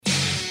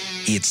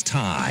It's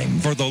time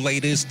for the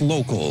latest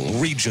local,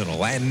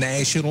 regional, and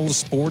national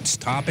sports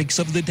topics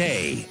of the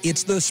day.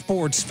 It's the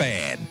Sports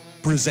Fan,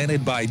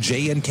 presented by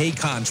J&K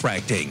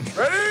Contracting.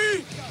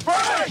 Ready?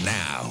 Break!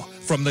 Now,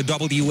 from the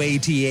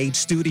WATH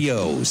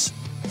studios,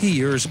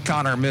 here's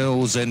Connor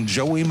Mills and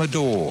Joey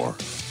Medor.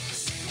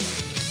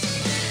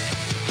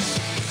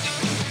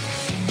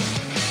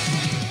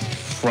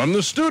 From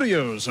the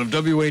studios of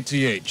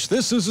WATH,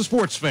 this is the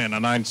Sports Fan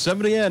on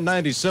 970 and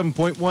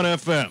 97.1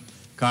 FM.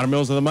 Connor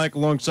Mills on the mic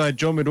alongside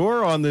Joe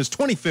Medor on this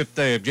 25th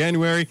day of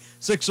January,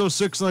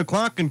 6:06 on the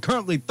clock, and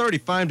currently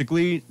 35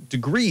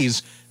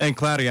 degrees and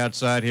cloudy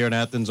outside here in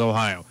Athens,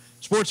 Ohio.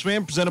 Sports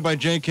Fan presented by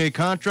J&K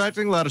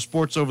Contracting. A lot of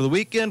sports over the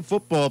weekend,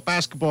 football,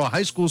 basketball,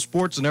 high school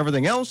sports, and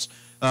everything else.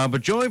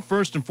 But Joey,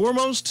 first and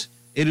foremost,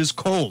 it is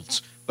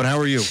cold. But how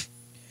are you?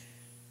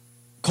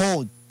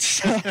 Cold.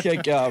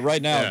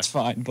 Right now it's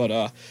fine. But,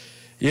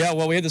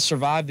 well, we had to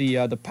survive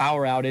the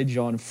power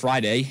outage on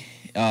Friday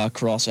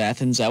across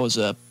Athens. That was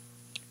a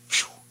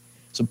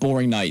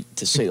boring night,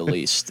 to say the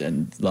least.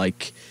 And,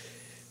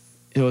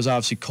 it was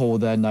obviously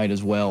cold that night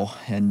as well.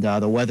 And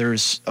the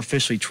weather's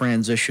officially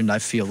transitioned, I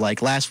feel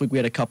like. Last week we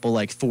had a couple,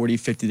 40,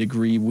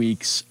 50-degree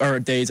weeks, or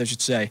days, I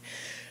should say.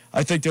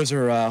 I think those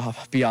are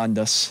beyond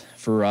us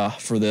for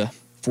the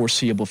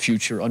foreseeable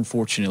future,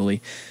 unfortunately.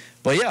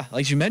 But, yeah,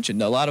 like you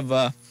mentioned, a lot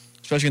of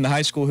especially in the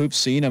high school hoops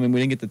scene. I mean, we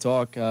didn't get to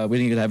talk. We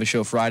didn't get to have a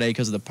show Friday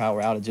because of the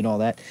power outage and all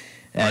that.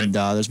 And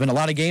there's been a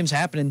lot of games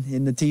happening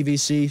in the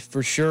TVC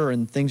for sure,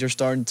 and things are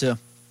starting to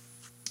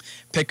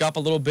pick up a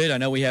little bit. I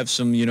know we have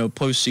some,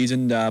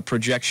 postseason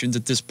projections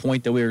at this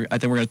point that I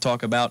think we're going to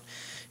talk about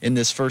in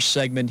this first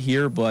segment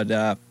here. But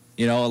a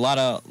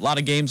lot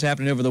of games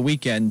happening over the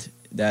weekend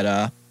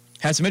that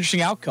had some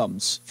interesting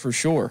outcomes for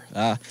sure.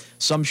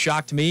 Some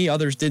shocked me,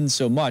 others didn't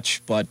so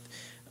much. But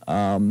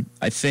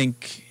I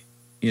think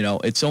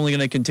it's only going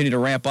to continue to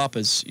ramp up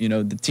as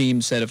the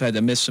teams that have had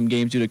to miss some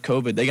games due to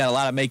COVID. They got a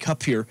lot of make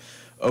up here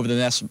over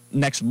the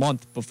next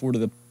month before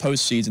the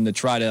postseason to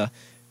try to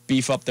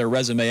beef up their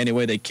resume any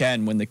way they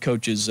can when the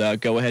coaches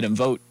go ahead and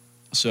vote.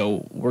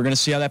 So we're going to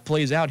see how that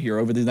plays out here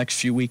over the next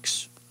few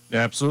weeks. Yeah,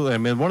 absolutely. I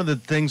mean, one of the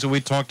things that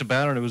we talked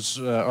about, and it was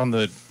on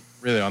the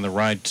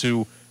ride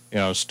to,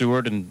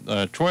 Stewart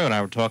and Troy and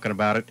I were talking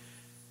about it.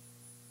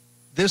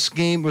 This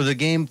game, or the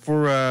game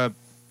for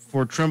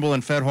Trimble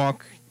and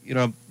Fedhawk,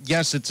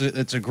 yes,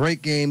 it's a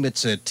great game.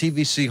 It's a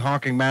TVC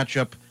Hawking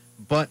matchup,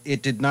 but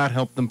it did not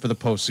help them for the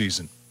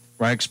postseason.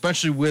 Right,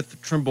 especially with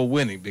Trimble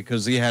winning,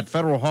 because you had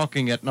Federal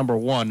Hawking at number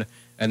 1,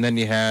 and then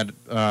you had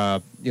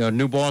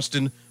New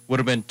Boston would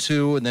have been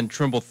 2, and then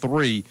Trimble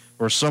 3,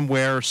 or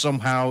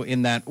somehow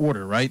in that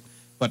order, right?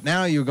 But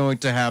now you're going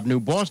to have New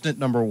Boston at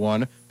number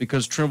 1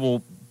 because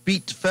Trimble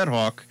beat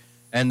Fedhawk,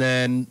 and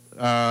then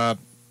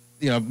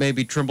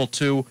maybe Trimble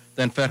 2,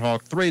 then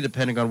Fedhawk 3,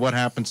 depending on what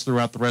happens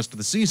throughout the rest of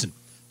the season.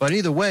 But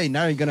either way,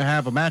 now you're going to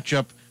have a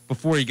matchup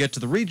before you get to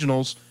the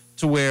regionals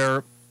to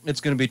where it's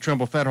going to be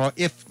Trimble Fedhawk.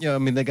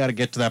 They got to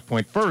get to that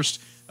point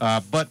first.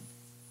 But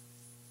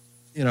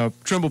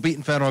Trimble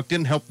beating Fedhawk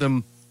didn't help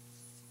them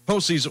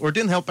postseason, or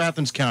didn't help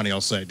Athens County, I'll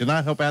say. Did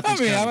not help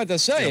Athens County. I'm about to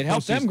say, it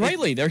helped them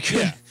greatly. They're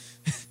good.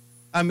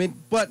 Yeah.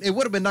 But it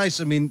would have been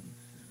nice.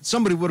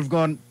 Somebody would have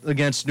gone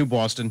against New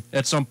Boston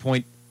at some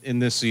point in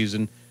this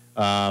season.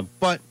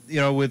 But,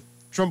 with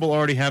Trimble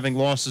already having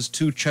losses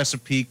to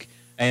Chesapeake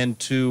and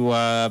to,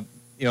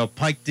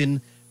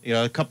 Piketon,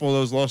 a couple of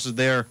those losses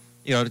there,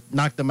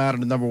 knocked them out of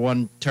the number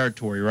 1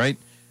 territory, right?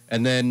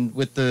 And then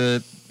with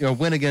the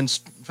win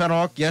against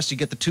Fedhawk, yes, you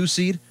get the 2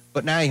 seed,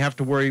 but now you have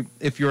to worry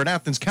if you're an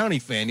Athens County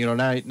fan.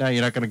 Now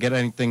you're not going to get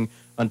anything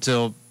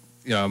until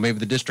maybe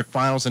the district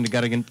finals, and you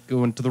got to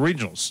go into the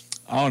regionals.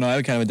 I don't know. I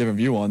have kind of a different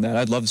view on that.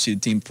 I'd love to see the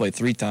team play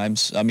 3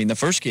 times. The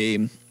first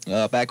game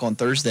back on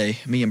Thursday,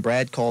 me and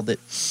Brad called it.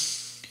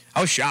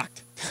 I was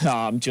shocked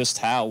just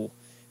how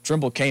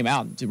Trimble came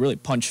out to really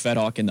punch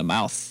Fedhawk in the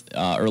mouth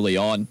early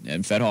on.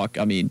 And Fedhawk,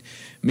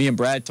 me and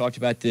Brad talked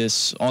about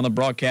this on the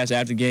broadcast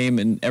after the game,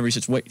 and every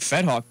situation,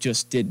 Fedhawk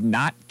just did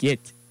not get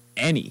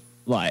any.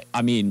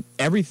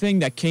 Everything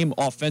that came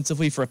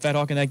offensively for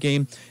Fedhawk in that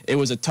game, it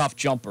was a tough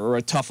jumper or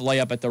a tough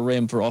layup at the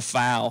rim for a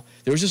foul.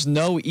 There was just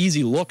no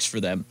easy looks for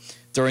them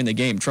during the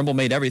game. Trimble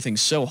made everything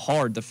so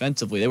hard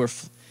defensively. They were,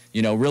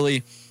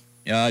 really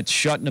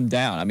shutting them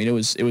down. It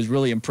was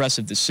really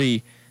impressive to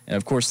see. And,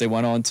 of course, they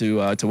went on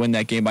to win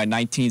that game by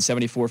 19,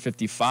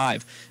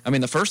 74-55.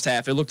 The first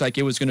half, it looked like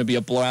it was going to be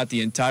a blowout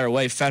the entire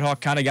way.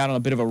 Fedhawk kind of got on a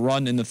bit of a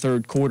run in the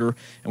third quarter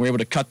and were able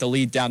to cut the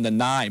lead down to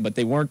 9, but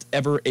they weren't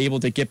ever able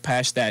to get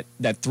past that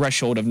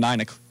threshold of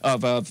 9.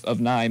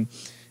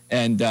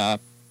 And,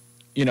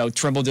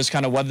 Trimble just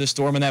kind of weathered the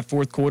storm in that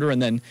fourth quarter,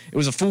 and then it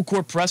was a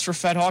full-court press for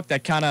Fedhawk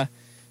that kind of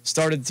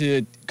started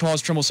to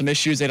cause Trimble some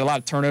issues. They had a lot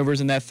of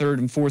turnovers in that third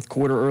and fourth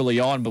quarter early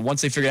on, but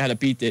once they figured out how to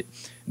beat it,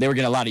 they were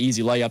getting a lot of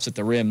easy layups at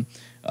the rim.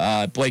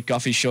 Blake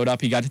Guffey showed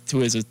up. He got to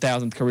his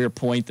 1,000th career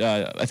point,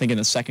 I think, in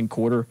the second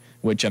quarter,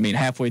 which,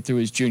 halfway through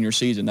his junior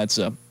season, that's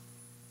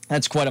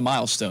quite a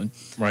milestone.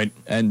 Right.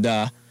 And,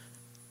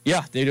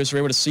 they just were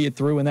able to see it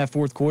through in that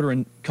fourth quarter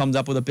and comes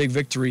up with a big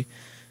victory.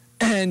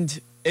 And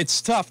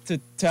it's tough to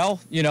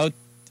tell,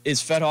 was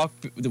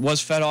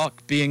Fedhawk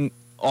being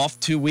off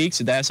 2 weeks?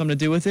 Did that have something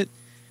to do with it?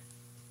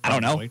 I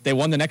don't know. They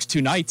won the next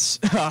 2 nights.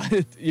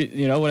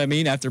 You know what I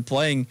mean? After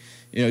playing,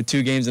 2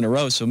 games in a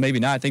row. So maybe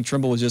not. I think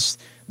Trimble was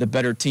just the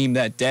better team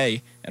that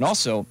day. And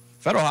also,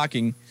 Federal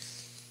Hocking,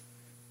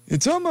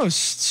 it's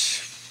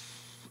almost,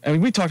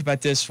 we talked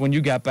about this when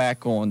you got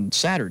back on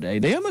Saturday.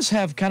 They almost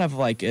have kind of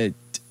like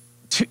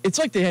it's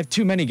like they have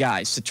too many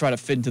guys to try to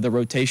fit into the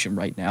rotation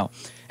right now.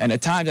 And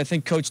at times, I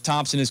think Coach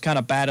Thompson is kind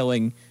of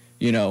battling,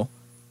 do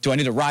I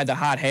need to ride the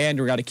hot hand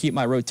or got to keep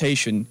my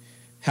rotation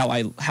how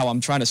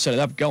I'm trying to set it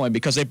up going?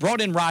 Because they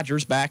brought in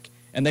Rogers back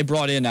and they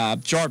brought in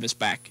Jarvis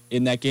back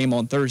in that game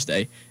on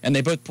Thursday, and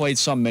they both played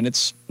some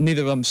minutes.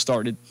 Neither of them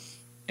started.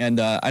 And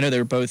I know they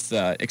were both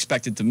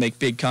expected to make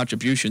big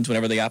contributions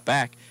whenever they got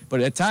back.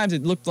 But at times,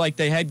 it looked like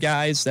they had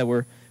guys that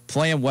were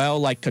playing well,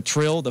 like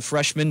Cottrill, the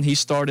freshman. He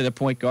started at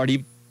point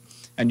guard.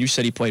 And you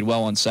said he played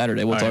well on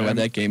Saturday. We'll talk about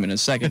that game in a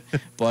second.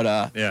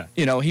 But,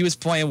 he was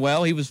playing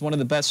well. He was one of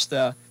the best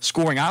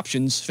scoring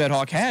options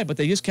Fedhawk had, but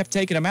they just kept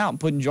taking him out and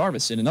putting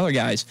Jarvis in and other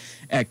guys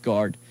at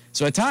guard.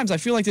 So at times, I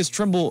feel like this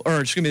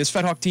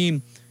Fedhawk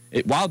team,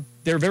 while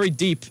they're very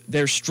deep,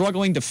 they're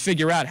struggling to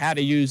figure out how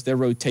to use their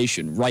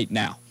rotation right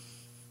now.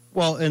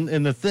 Well,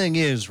 and the thing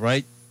is,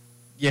 right,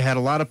 you had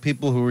a lot of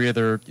people who were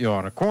either,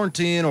 on a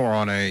quarantine or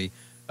on a,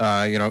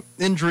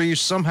 injury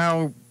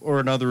somehow or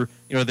another,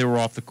 they were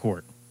off the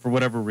court for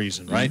whatever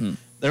reason, right? Mm-hmm.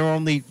 They were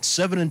only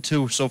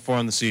 7-2 so far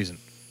in the season,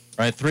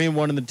 right?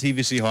 3-1 in the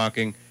TVC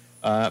Hawking,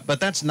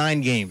 but that's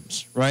 9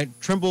 games, right?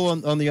 Trimble,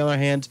 on the other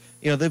hand,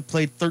 they've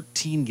played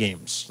 13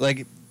 games.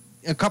 Like,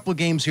 a couple of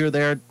games here or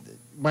there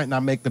might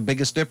not make the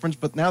biggest difference,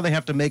 but now they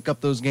have to make up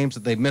those games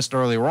that they missed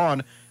earlier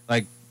on.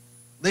 Like,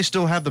 they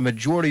still have the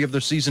majority of their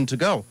season to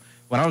go.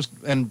 When I was,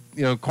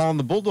 calling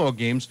the Bulldog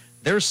games,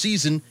 their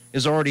season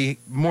is already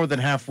more than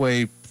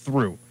halfway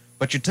through.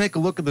 But you take a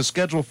look at the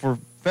schedule for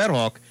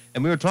Fedhawk,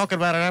 and we were talking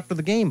about it after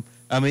the game.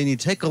 I mean, you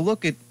take a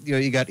look at,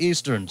 you got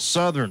Eastern,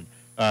 Southern,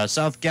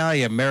 South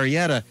Gallia,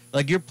 Marietta.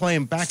 Like, you're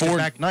playing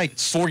back-to-back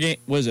nights.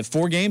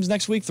 4 games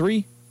next week?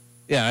 3?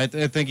 Yeah, I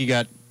think you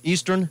got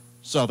Eastern,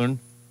 Southern,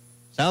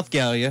 South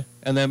Gallia,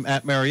 and then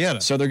at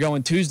Marietta. So they're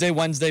going Tuesday,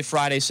 Wednesday,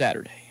 Friday,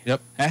 Saturday.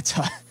 Yep.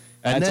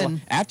 And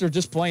then after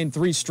just playing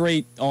 3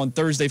 straight on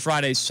Thursday,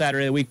 Friday,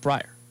 Saturday, the week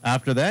prior.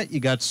 After that, you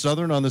got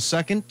Southern on the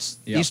 2nd,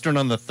 yep. Eastern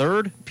on the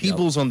 3rd,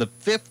 Peebles on the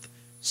 5th,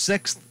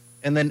 6th,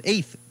 and then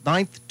 8th,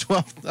 9th,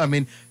 12th. I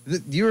mean,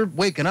 you're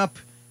waking up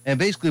and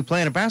basically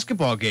playing a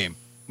basketball game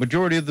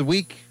majority of the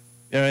week.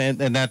 And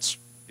that's,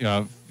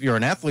 if you're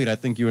an athlete, I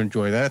think you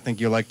enjoy that. I think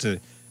you like to,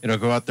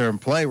 go out there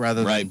and play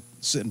rather than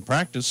sit and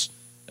practice.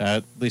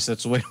 At least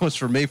that's the way it was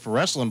for me for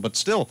wrestling. But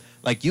still,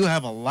 like, you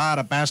have a lot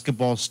of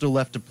basketball still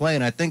left to play.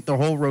 And I think the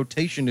whole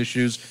rotation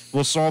issues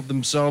will solve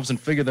themselves and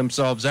figure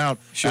themselves out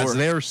as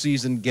their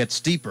season gets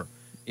deeper.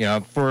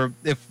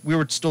 If we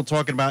were still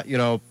talking about,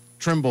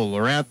 Trimble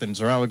or Athens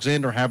or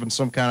Alexander having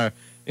some kind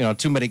of,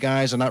 too many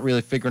guys and not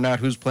really figuring out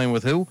who's playing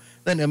with who,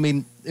 then, I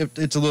mean,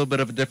 it's a little bit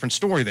of a different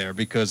story there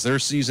because their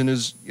season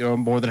is,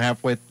 more than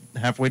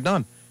halfway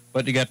done.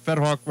 But you got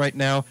Fedhawk right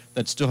now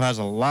that still has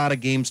a lot of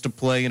games to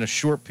play in a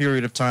short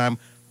period of time.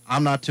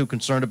 I'm not too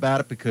concerned about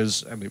it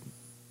because, I mean,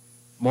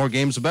 more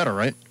games the better,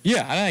 right?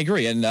 Yeah, I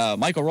agree. And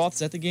Michael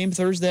Roth's at the game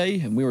Thursday,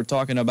 and we were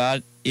talking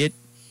about it.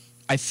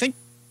 I think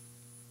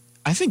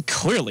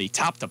clearly,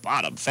 top to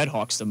bottom,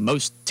 Fedhawk's the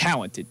most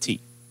talented team,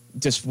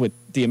 just with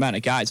the amount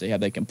of guys they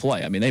have that can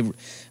play. I mean,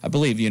 I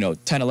believe,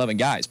 10, 11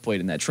 guys played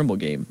in that Trimble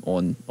game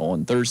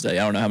on Thursday.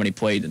 I don't know how many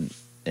played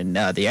in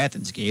the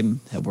Athens game.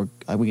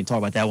 We can talk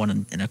about that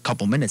one in a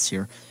couple minutes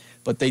here.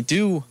 But they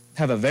do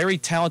have a very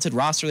talented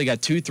roster. They got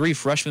 2-3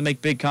 freshmen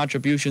make big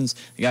contributions.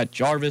 They got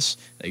Jarvis.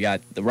 They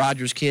got the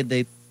Rogers kid.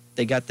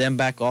 They got them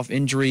back off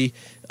injury.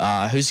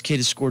 Whose kid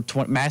has scored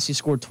 20? Massey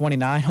scored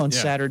 29 on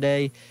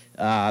Saturday.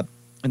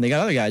 And they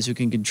got other guys who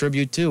can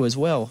contribute too as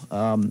well.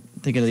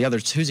 Thinking of the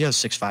others. Who's the other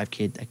 6'5"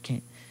 kid? I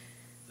can't.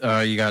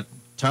 You got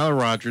Tyler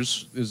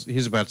Rogers.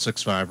 He's about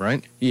 6'5",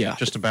 right? Yeah.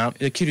 Just about.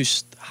 The kid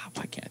who's...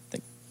 I can't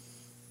think.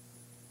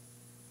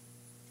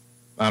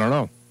 I don't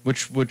know.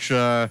 Which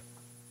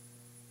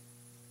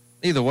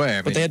either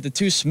way. But they had the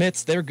 2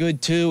 Smiths. They're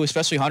good too,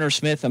 especially Hunter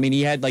Smith. I mean,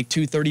 he had like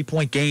 2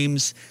 30-point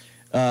games.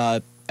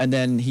 And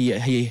then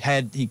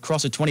he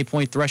crossed a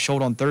 20-point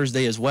threshold on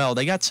Thursday as well.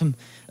 They got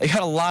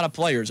a lot of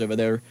players over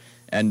there.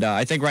 And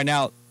I think right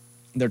now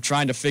they're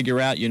trying to figure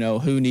out,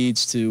 who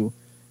needs to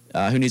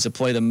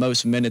play the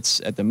most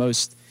minutes at the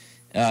most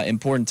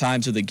important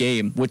times of the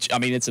game, which, I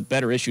mean, it's a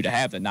better issue to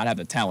have than not have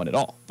the talent at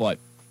all. But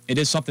it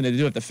is something they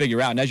do have to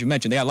figure out. And as you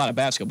mentioned, they got a lot of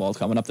basketball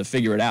coming up to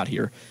figure it out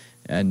here.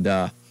 And,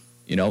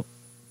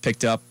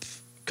 picked up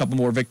a couple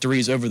more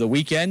victories over the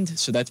weekend.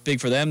 So that's big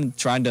for them,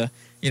 trying to,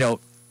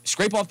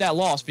 scrape off that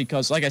loss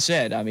because, like I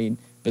said, I mean,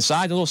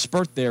 besides a little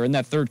spurt there in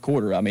that third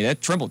quarter, I mean, that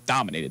Trimble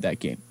dominated that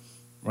game.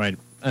 Right.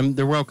 And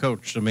they're well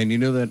coached. I mean, you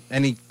know that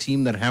any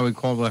team that Howie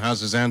Caldwell has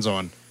his hands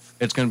on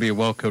it's going to be a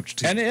well-coached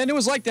team. And it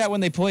was like that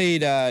when they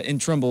played in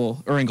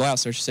Trimble, or in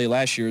Gloucester, I should say,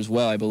 last year as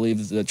well. I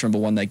believe that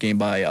Trimble won that game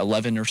by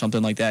 11 or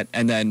something like that.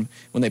 And then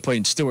when they played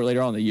in Stewart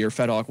later on in the year,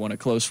 Fedhawk won a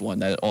close one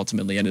that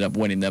ultimately ended up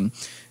winning them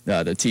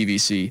the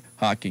TVC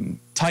Hocking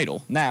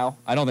title. Now,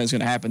 I don't think it's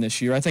going to happen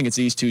this year. I think it's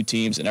these two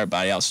teams and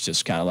everybody else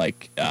just kind of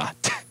like,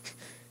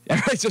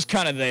 everybody's just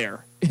kind of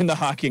there in the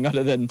Hocking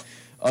other than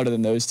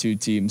those two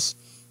teams.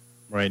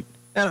 Right.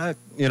 And,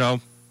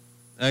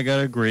 I got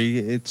to agree.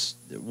 It's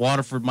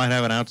Waterford might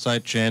have an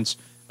outside chance.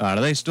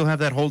 Do they still have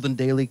that Holden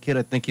Daly kid?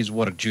 I think he's,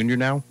 a junior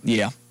now?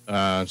 Yeah.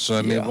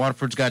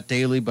 Waterford's got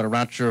Daly, but I'm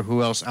not sure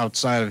who else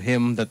outside of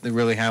him that they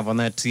really have on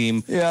that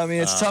team. Yeah, I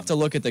mean, it's tough to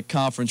look at the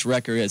conference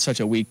record. It's such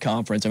a weak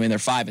conference. I mean, they're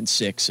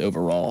 5-6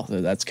 overall.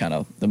 That's kind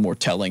of the more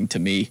telling to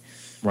me.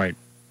 Right.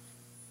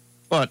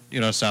 But,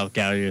 South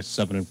Galley is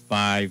 7-5.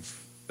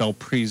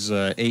 Belpre's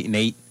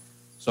 8-8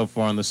 so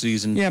far in the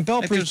season. Yeah,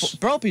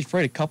 Belpre's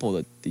played a couple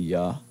of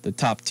the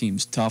top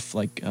teams tough.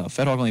 Like,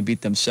 Fedhawk only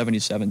beat them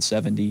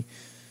 77-70.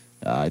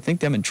 I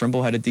think them and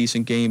Trimble had a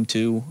decent game,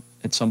 too,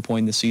 at some point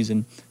in the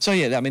season. So,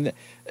 yeah, I mean,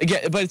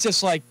 again, but it's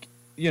just like,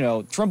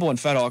 Trimble and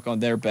Fedhawk on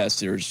their best,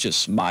 there's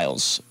just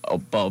miles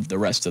above the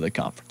rest of the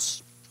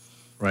conference.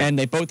 Right. And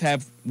they both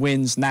have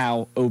wins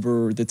now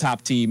over the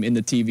top team in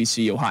the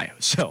TVC Ohio.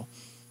 So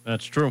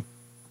that's true.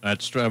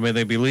 That's true. I mean,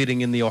 they'd be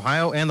leading in the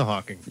Ohio and the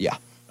Hocking. Yeah.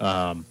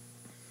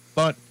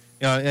 But,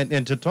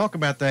 and to talk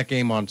about that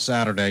game on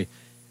Saturday,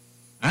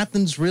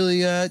 Athens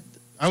really, I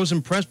was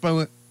impressed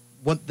by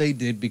what they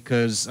did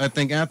because I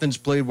think Athens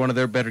played one of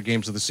their better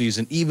games of the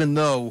season, even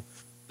though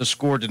the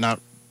score did not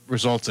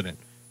result in it.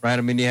 Right?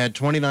 I mean, you had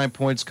 29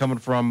 points coming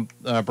from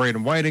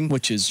Braden Whiting.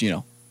 Which is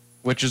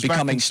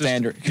becoming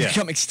standard. Yeah.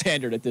 Becoming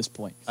standard at this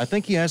point. I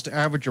think he has to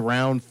average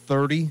around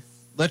 30.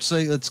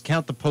 Let's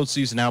count the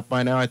postseason out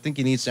by now. I think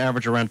he needs to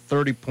average around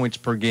 30 points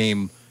per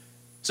game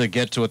to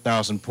get to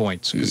 1,000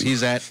 points because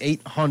he's at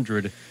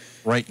 800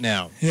 right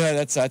now. Yeah,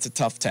 that's a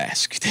tough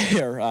task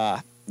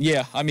there.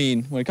 Yeah, I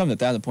mean, when it comes to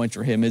 1,000 points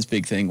for him, his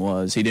big thing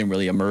was he didn't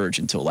really emerge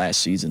until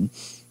last season.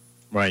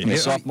 Right. In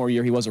his sophomore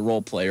year, he was a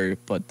role player,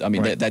 but, I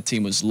mean, that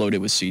team was loaded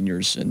with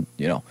seniors, and,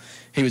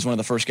 he was one of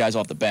the first guys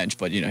off the bench,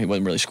 but, he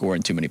wasn't really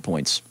scoring too many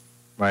points.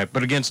 Right,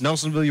 but against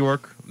Nelsonville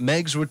York,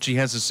 Meigs, which he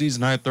has a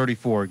season-high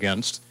 34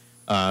 against,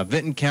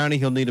 Vinton County,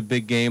 he'll need a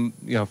big game,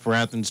 for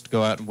Athens to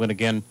go out and win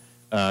again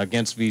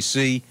against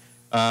VC.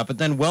 But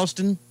then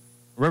Wellston,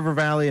 River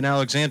Valley, and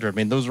Alexandra, I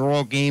mean, those are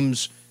all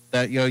games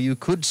that, you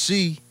could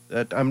see.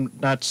 That I'm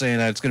not saying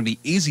that it's going to be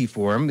easy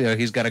for him.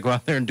 He's got to go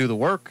out there and do the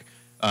work.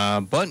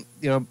 But,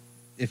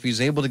 if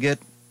he's able to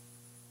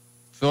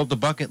fill up the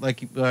bucket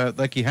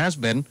like he has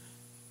been,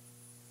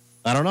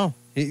 I don't know.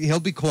 He'll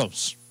be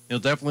close. He'll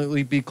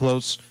definitely be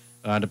close,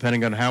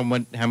 depending on how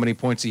many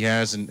points he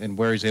has and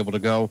where he's able to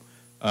go.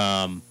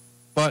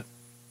 But,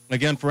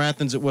 again, for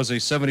Athens, it was a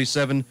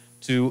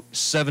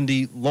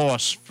 77-70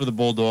 loss for the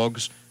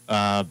Bulldogs.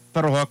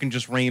 Federal Hawking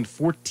just rained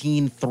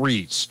 14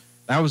 threes.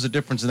 That was the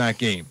difference in that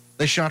game.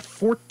 They shot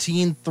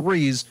 14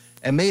 threes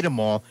and made them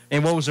all.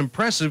 And what was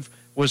impressive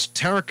was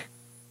Tarek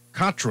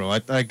Cottrell. I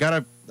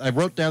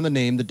wrote down the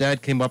name. The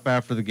dad came up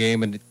after the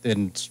game, and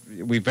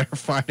we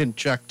verified and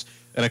checked.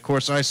 And, of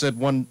course, I said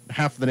one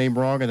half of the name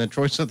wrong, and then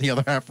Troy said the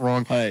other half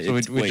wrong. So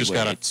we just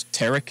got it. It's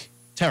Tarek?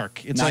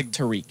 Tarek. It's not like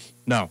Tariq.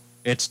 No,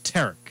 it's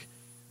Tarek.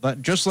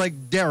 But just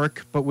like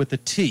Derek, but with a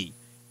T.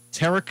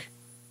 Tarek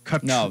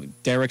Cottrell. No,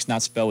 Derek's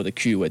not spelled with a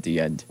Q at the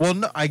end. Well,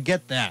 no, I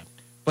get that.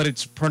 But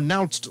it's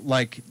pronounced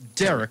like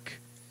Derek,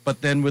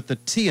 but then with the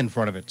T in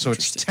front of it. So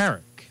it's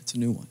Tarek. It's a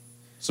new one.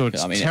 So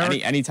it's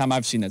Tarek. Anytime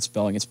I've seen that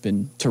spelling, it's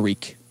been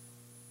Tariq.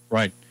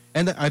 Right.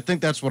 And I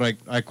think that's what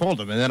I called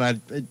him. And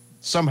then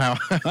somehow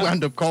I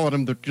wound up calling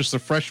him just the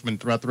freshman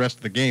throughout the rest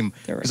of the game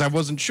because I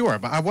wasn't sure.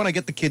 But I want to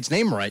get the kid's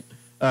name right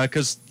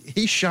because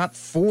he shot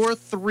 4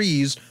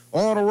 threes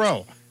all in a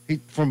row. He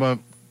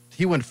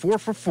went 4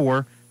 for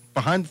 4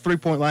 behind the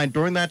three-point line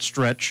during that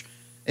stretch.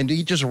 And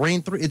he just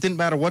rained through. It didn't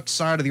matter what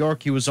side of the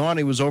arc he was on.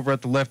 He was over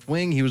at the left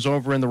wing. He was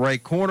over in the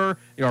right corner.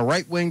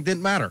 Right wing,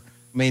 didn't matter.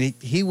 I mean,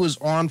 he was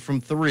on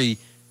from 3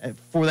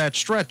 for that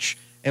stretch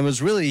and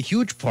was really a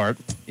huge part,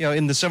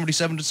 in the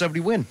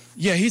 77-70 win.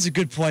 Yeah, he's a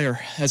good player.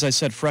 As I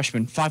said,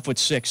 freshman,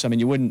 5'6". I mean,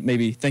 you wouldn't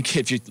maybe think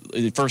if you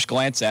first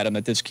glance at him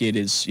that this kid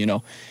is,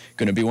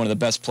 going to be one of the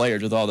best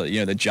players with all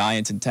the, the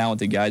giants and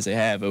talented guys they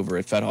have over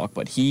at Fedhawk.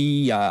 But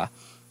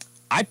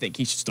I think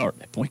he should start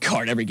at point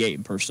guard every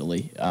game,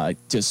 personally.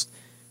 Just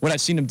what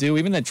I've seen him do,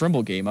 even that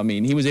Trimble game, I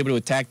mean, he was able to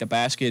attack the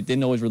basket.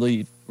 Didn't always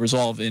really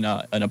resolve in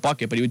a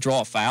bucket, but he would draw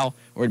a foul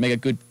or he'd make a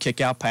good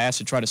kick-out pass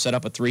to try to set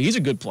up a 3. He's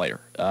a good player,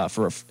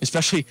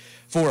 especially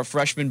for a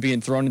freshman being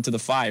thrown into the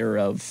fire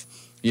of,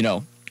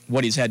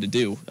 what he's had to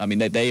do. I mean,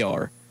 they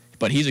are.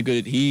 But he's a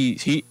good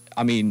 –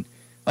 I mean,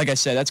 like I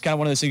said, that's kind of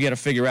one of those things you got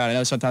to figure out. I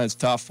know sometimes it's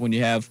tough when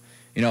you have,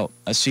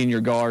 a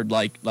senior guard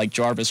like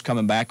Jarvis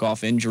coming back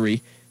off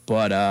injury,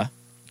 but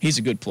he's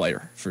a good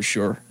player for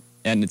sure.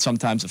 And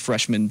sometimes a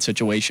freshman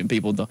situation,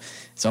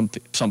 some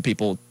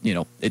people,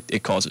 it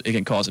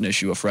can cause an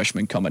issue, a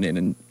freshman coming in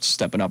and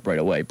stepping up right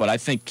away. But I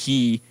think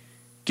he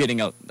getting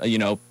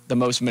the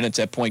most minutes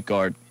at point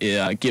guard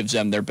gives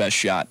them their best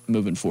shot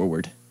moving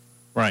forward.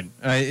 Right.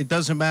 It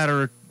doesn't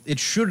matter. It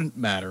shouldn't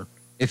matter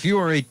if you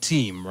are a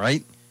team,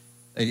 right?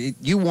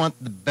 You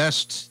want the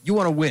best. You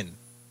want to win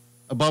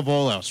above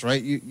all else,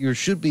 right? You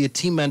should be a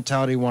team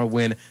mentality. You want to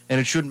win, and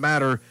it shouldn't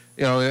matter,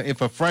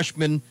 if a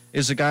freshman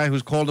is a guy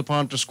who's called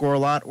upon to score a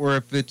lot, or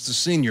if it's a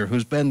senior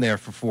who's been there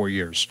for 4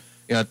 years.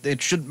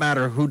 It shouldn't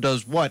matter who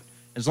does what.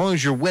 As long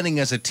as you're winning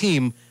as a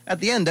team, at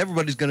the end,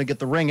 everybody's going to get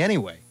the ring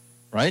anyway,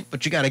 right?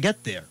 But you got to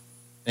get there.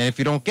 And if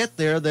you don't get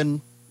there,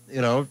 then,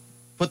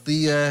 put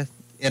the,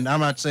 and I'm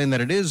not saying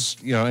that it is,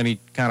 any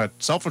kind of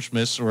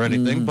selfishness or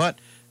anything, but,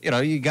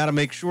 you got to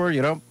make sure,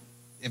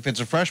 if it's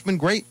a freshman,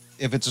 great.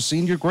 If it's a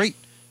senior, great.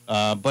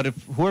 But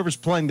if whoever's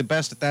playing the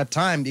best at that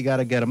time, you got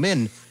to get them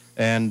in.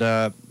 And,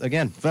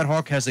 again,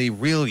 Fedhawk has a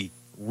really,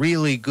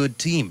 really good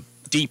team.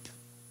 Deep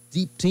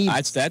team.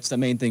 That's the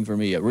main thing for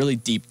me, a really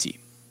deep team.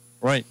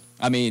 Right.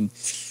 I mean,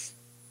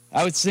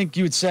 I would think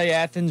you would say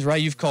Athens, right?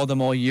 You've called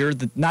them all year.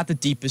 Not the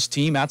deepest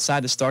team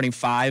outside the starting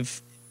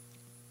five.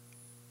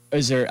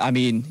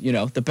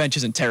 The bench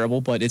isn't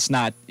terrible, but it's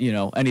not,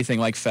 anything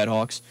like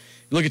Fedhawks.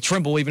 You look at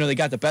Trimble, even though they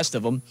got the best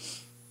of them.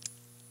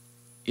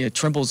 Yeah,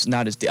 Trimble's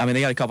not as deep. I mean,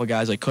 they got a couple of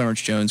guys like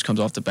Clarence Jones comes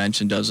off the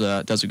bench and does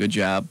a good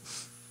job.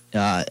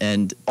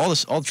 And all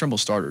the Trimble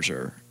starters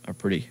are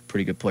pretty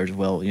good players as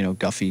well.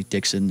 Guffey,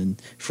 Dixon,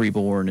 and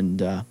Freeborn,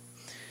 and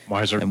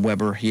Weiser and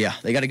Weber. Yeah,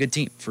 they got a good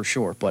team for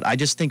sure. But I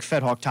just think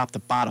Fedhawk top to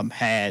bottom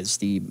has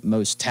the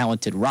most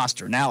talented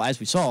roster. Now, as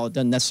we saw, it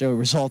doesn't necessarily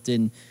result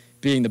in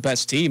being the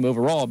best team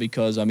overall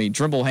because,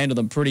 Trimble handled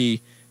them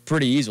pretty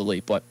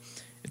easily. But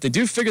if they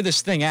do figure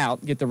this thing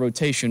out, get the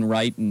rotation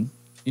right, and,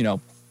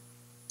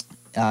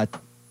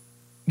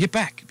 get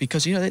back.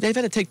 Because, they've had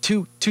to take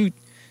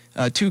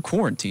two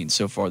quarantines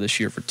so far this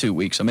year for 2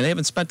 weeks. They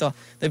haven't spent how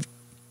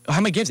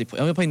many games they play?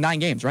 They only played 9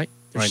 games, right?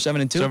 They're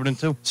 7-2.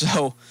 7-2.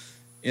 So,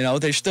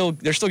 they're still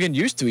getting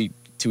used to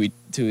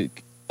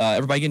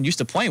everybody getting used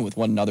to playing with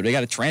one another. They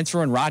got a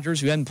transfer in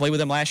Rogers who hadn't played with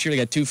them last year. They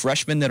got 2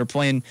 freshmen that are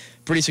playing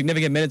pretty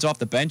significant minutes off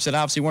the bench that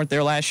obviously weren't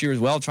there last year as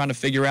well, trying to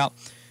figure out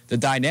the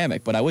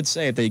dynamic. But I would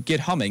say if they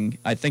get humming,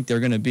 I think they're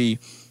going to be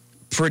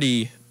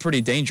pretty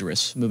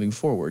dangerous moving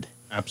forward.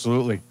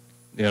 Absolutely.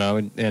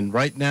 And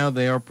right now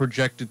they are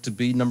projected to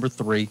be number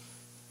 3.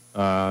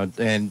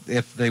 And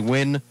if they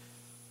win,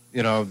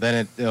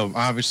 then it'll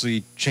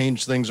obviously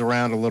change things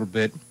around a little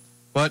bit.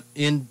 But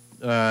in,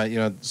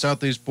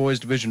 Southeast Boys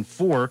Division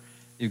 4,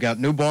 you've got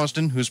New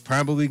Boston, who's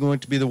probably going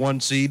to be the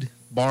 1 seed,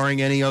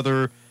 barring any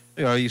other,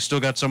 you still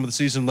got some of the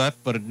season left,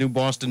 but if New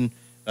Boston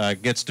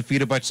gets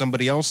defeated by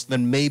somebody else,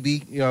 then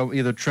maybe,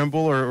 either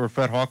Trimble or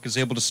Fedhawk is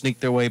able to sneak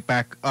their way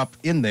back up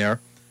in there,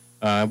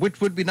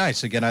 which would be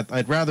nice. Again,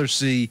 I'd rather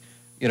see,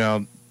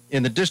 in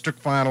the district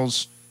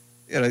finals,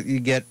 you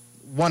get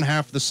one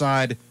half the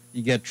side,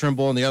 you get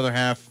Trimble, and the other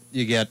half,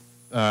 you get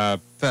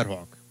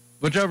Fedhawk,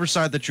 whichever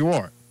side that you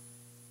are.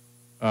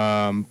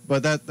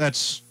 But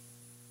that's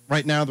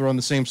right now they're on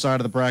the same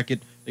side of the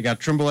bracket. You got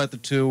Trimble at the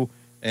 2,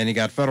 and you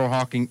got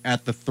Federal-Hocking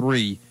at the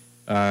 3.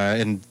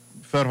 And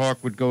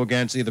Fedhawk would go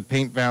against either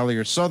Paint Valley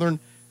or Southern,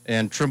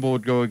 and Trimble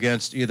would go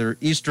against either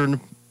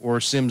Eastern or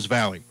Sims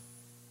Valley.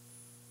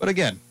 But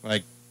again,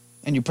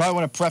 and you probably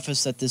want to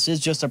preface that this is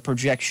just a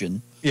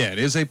projection. Yeah, it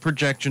is a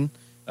projection.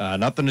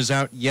 Nothing is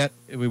out yet.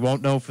 We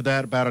won't know for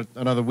that about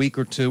another week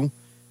or 2. We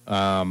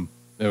got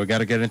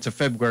to get into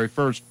February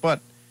 1st, but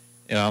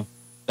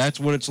that's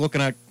what it's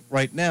looking at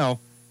right now.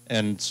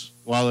 And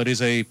while it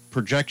is a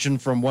projection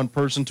from one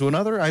person to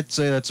another, I'd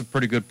say that's a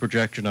pretty good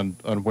projection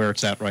on where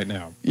it's at right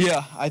now.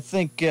 Yeah, I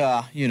think,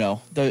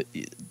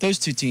 those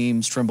 2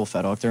 teams, Trimble,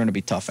 Fedhawk, they're going to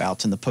be tough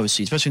outs in the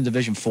postseason, especially in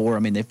Division 4.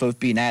 They've both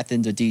beaten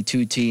Athens, a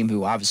D2 team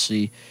who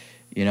obviously,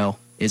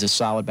 is a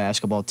solid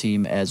basketball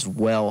team as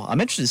well. I'm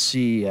interested to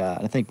see,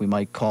 I think we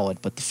might call it,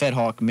 but the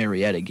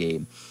Fedhawk-Marietta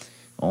game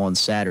on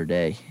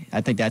Saturday. I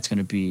think that's going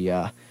to be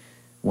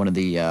one of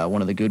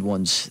the good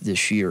ones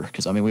this year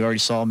because we already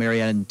saw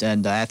Marietta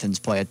and Athens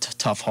play a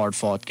tough,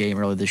 hard-fought game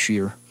earlier this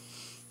year.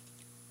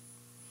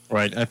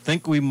 Right. I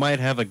think we might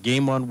have a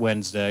game on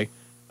Wednesday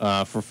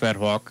for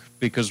Fedhawk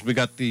because we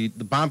got the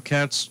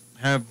Bobcats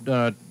have,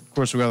 of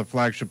course, we got the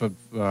flagship of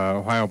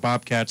Ohio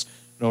Bobcats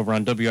over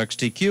on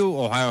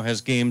WXTQ. Ohio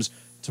has games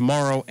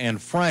tomorrow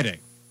and Friday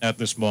at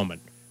this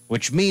moment,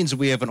 which means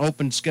we have an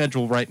open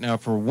schedule right now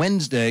for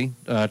Wednesday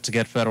to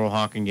get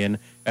Federal-Hocking in,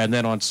 and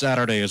then on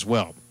Saturday as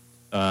well.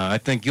 I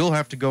think you'll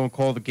have to go and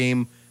call the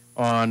game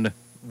on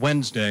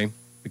Wednesday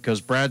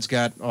because Brad's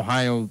got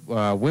Ohio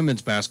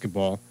women's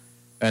basketball,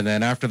 and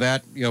then after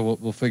that,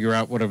 we'll figure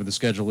out whatever the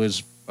schedule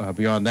is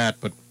beyond that.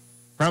 But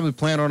probably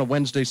plan on a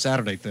Wednesday,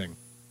 Saturday thing.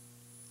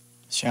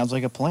 Sounds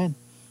like a plan.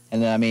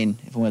 And then,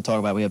 if we want to talk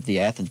about, we have the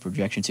Athens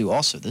projection too.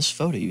 Also, this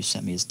photo you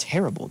sent me is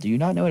terrible. Do you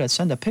not know how to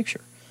send a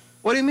picture?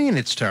 What do you mean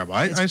it's terrible?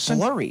 It's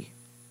blurry.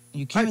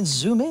 You can't even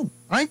zoom in.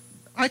 I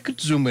could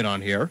zoom in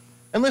on here.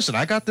 And listen,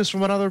 I got this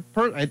from another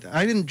person.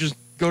 I didn't just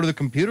go to the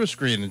computer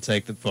screen and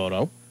take the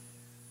photo.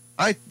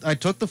 I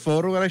took the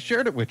photo and I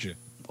shared it with you.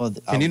 Well,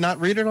 Can you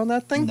not read it on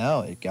that thing?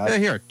 No, it got. Yeah,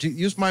 here,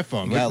 use my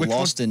phone. Got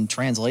lost in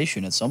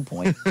translation at some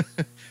point.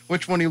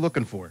 Which one are you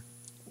looking for?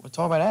 We're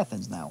talking about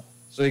Athens now.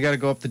 So you got to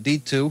go up to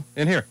D2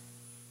 and here.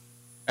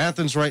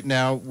 Athens right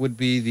now would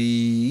be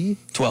the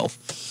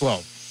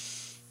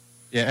 12.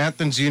 Yeah,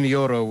 Athens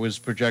Unioro was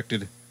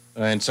projected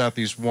in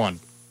Southeast 1.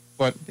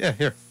 But, yeah,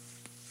 here.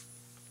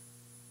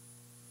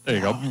 There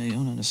you go. You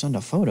don't have to send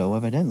a photo,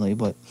 evidently.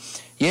 But,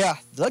 yeah,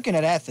 looking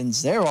at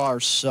Athens, there are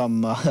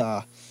some,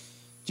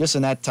 just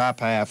in that top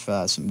half,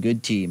 some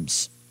good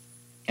teams.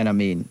 And, I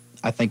mean,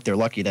 I think they're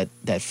lucky that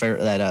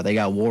they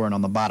got Warren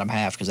on the bottom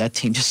half because that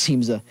team just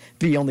seems to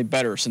be only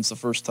better since the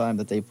first time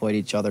that they played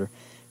each other.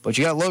 But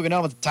you got Logan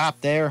Elm at the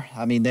top there.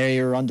 I mean, they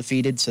are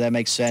undefeated, so that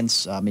makes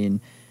sense. I mean,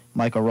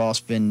 Michael Ross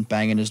been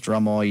banging his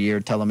drum all year,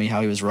 telling me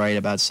how he was right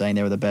about saying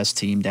they were the best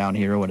team down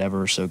here or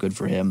whatever, so good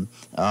for him.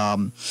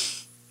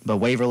 But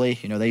Waverly,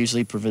 they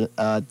usually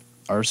are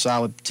a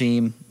solid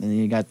team. And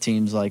you got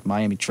teams like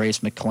Miami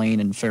Trace, McLean,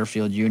 and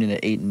Fairfield Union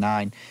at 8 and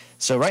 9.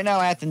 So right now,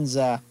 Athens,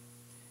 and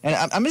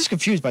I'm just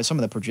confused by some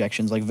of the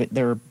projections. Like,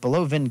 they're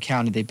below Vinton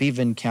County. They beat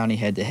Vinton County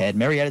head-to-head.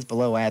 Marietta's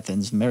below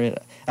Athens.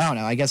 Marietta, I don't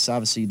know. I guess,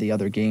 obviously, the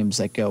other games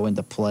that go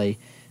into play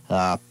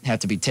have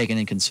to be taken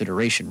in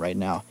consideration right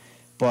now.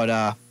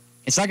 But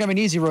it's not going to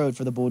be an easy road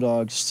for the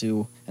Bulldogs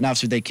to – and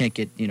obviously they can't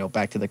get,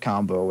 back to the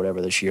combo or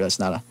whatever this year. That's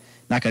not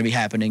going to be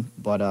happening.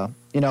 But,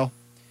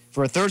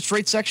 for a third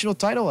straight sectional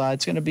title,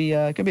 it's going to be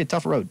a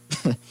tough road.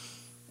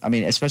 I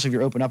mean, especially if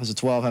you're open up as a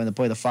 12, having to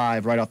play the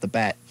 5 right off the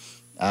bat.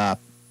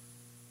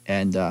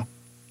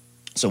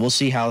 So we'll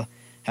see how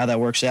that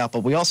works out.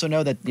 But we also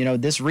know that,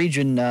 this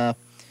region had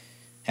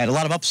a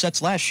lot of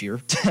upsets last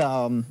year.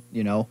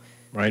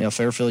 Right.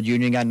 Fairfield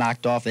Union got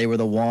knocked off. They were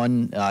the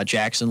 1.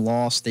 Jackson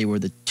lost. They were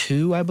the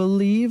 2, I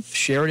believe.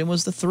 Sheridan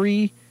was the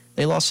 3.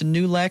 They lost to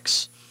New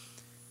Lex.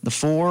 The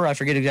 4, I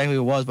forget exactly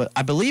who it was. But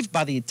I believe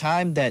by the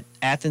time that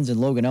Athens and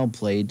Logan Elm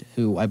played,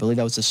 who I believe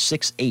that was the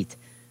 6-8, I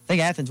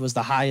think Athens was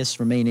the highest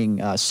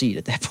remaining seed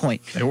at that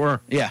point. They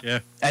were. Yeah.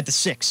 At the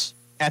 6.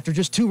 After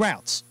just 2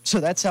 rounds. So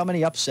that's how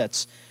many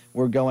upsets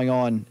were going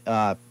on.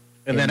 And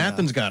then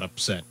Athens got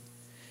upset.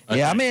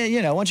 I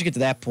mean, once you get to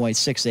that point,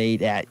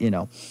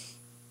 6-8,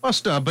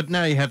 But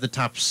now you have the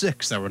top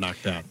 6 that were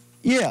knocked out.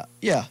 Yeah.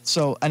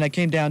 So, and it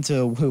came down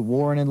to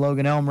Warren and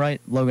Logan Elm,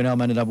 right? Logan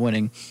Elm ended up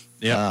winning.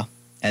 Yeah.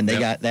 And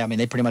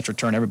they pretty much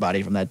returned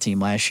everybody from that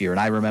team last year. And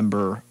I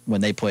remember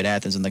when they played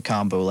Athens in the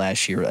combo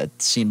last year, it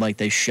seemed like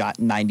they shot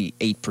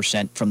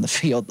 98% from the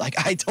field. Like,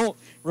 I don't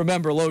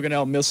remember Logan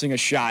Elm missing a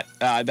shot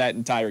that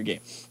entire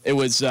game. It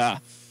was a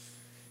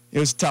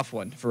tough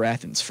one for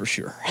Athens for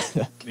sure.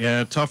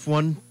 Yeah, tough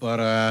one.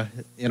 But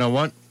you know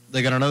what?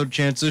 They got another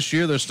chance this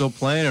year. They're still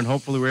playing, and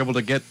hopefully we're able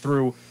to get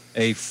through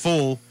a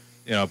full,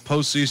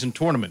 postseason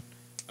tournament.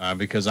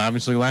 Because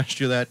obviously last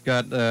year that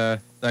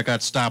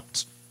got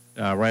stopped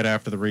right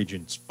after the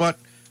regions. But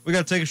we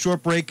got to take a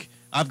short break.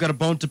 I've got a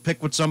bone to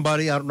pick with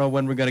somebody. I don't know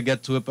when we're going to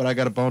get to it, but I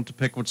got a bone to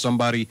pick with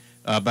somebody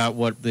about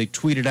what they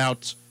tweeted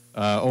out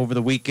over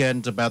the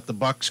weekend about the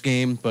Bucks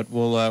game. But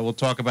we'll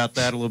talk about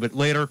that a little bit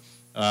later.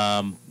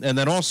 And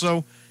then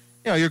also,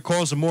 your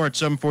calls are more at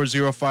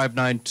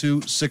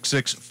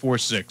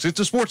 740-592-6646. It's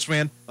a Sports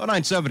Fan on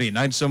 970,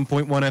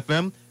 97.1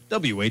 FM,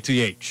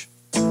 WATH.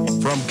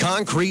 From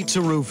concrete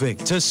to roofing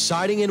to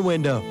siding and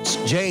windows,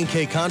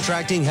 J&K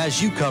Contracting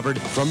has you covered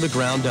from the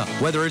ground up.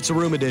 Whether it's a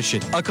room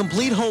addition, a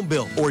complete home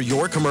build, or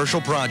your commercial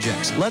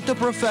projects, let the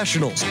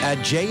professionals at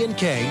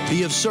J&K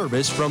be of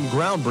service from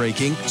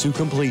groundbreaking to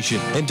completion.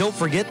 And don't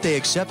forget they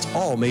accept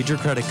all major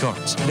credit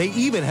cards. They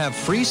even have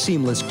free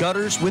seamless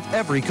gutters with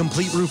every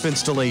complete roof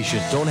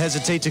installation. Don't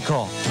hesitate to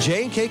call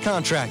J&K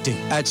Contracting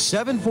at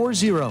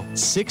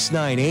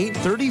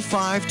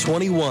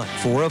 740-698-3521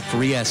 for a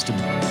free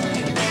estimate.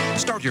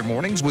 Start your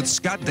mornings with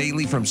Scott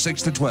Daly from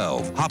 6 to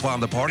 12. Hop on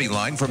the party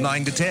line from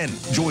 9 to 10.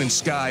 Join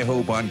Sky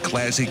Hope on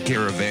Classic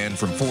Caravan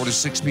from 4 to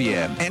 6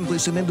 p.m. And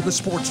listen into the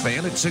Sports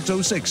Fan at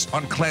 6:06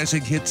 on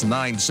Classic Hits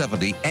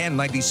 970 and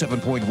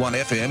 97.1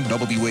 FM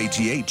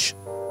WATH.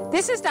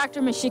 This is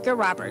Dr. Mashika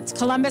Roberts,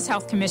 Columbus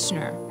Health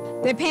Commissioner.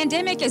 The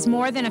pandemic is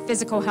more than a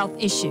physical health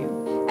issue.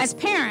 As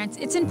parents,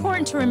 it's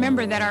important to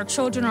remember that our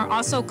children are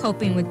also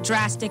coping with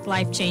drastic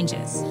life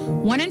changes.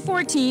 1 in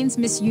 4 teens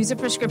misuse a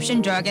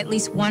prescription drug at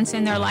least once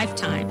in their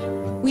lifetime.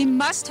 We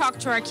must talk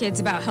to our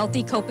kids about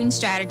healthy coping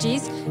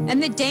strategies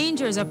and the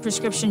dangers of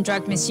prescription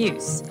drug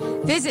misuse.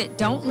 Visit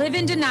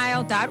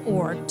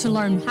don'tliveinDenial.org to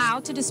learn how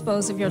to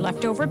dispose of your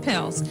leftover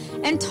pills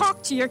and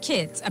talk to your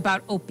kids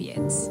about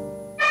opiates.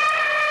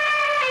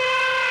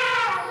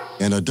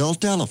 An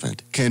adult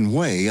elephant can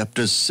weigh up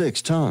to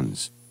 6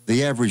 tons.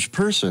 The average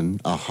person,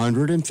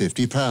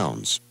 150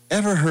 pounds.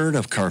 Ever heard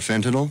of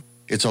carfentanil?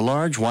 It's a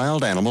large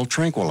wild animal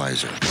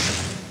tranquilizer.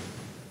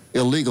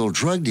 Illegal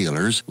drug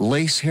dealers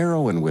lace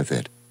heroin with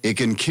it. It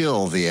can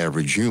kill the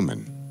average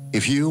human.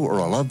 If you or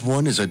a loved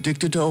one is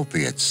addicted to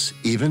opiates,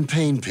 even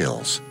pain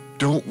pills,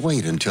 don't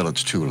wait until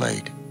it's too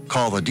late.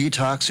 Call the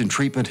Detox and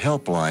Treatment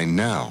Helpline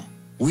now.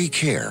 We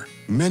care.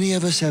 Many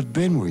of us have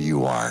been where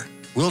you are.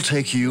 We'll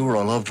take you or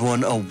a loved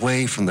one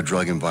away from the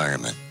drug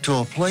environment to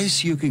a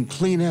place you can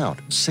clean out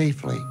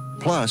safely.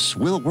 Plus,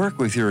 we'll work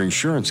with your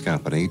insurance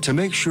company to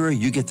make sure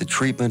you get the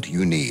treatment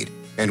you need.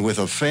 And with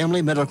a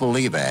Family Medical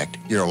Leave Act,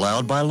 you're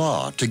allowed by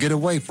law to get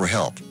away for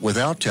help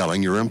without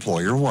telling your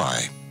employer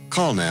why.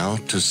 Call now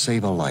to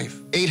save a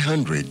life.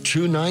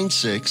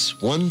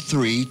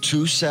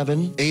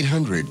 800-296-1327.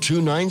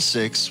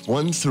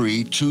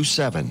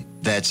 800-296-1327.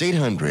 That's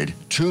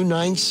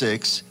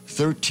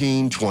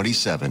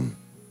 800-296-1327.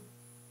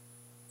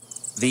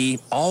 The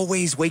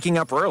always waking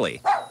up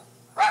early,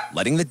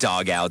 letting the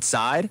dog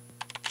outside,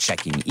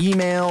 checking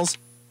emails,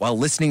 while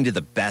listening to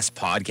the best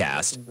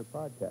podcast,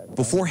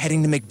 before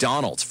heading to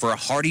McDonald's for a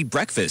hearty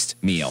breakfast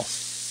meal.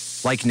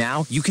 Like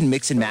now, you can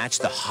mix and match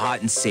the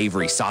hot and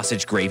savory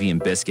sausage gravy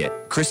and biscuit,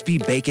 crispy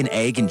bacon,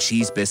 egg, and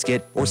cheese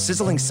biscuit, or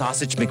sizzling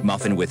sausage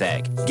McMuffin with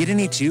egg. Get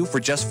any two for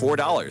just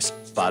 $4.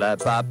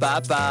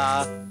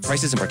 Ba-da-ba-ba-ba.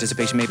 Prices and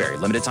participation may vary.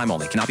 Limited time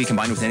only. Cannot be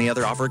combined with any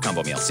other offer or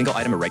combo meal. Single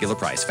item at regular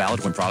price.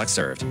 Valid when product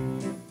served.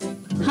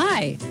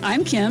 Hi,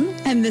 I'm Kim.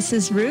 And this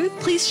is Ruth.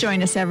 Please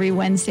join us every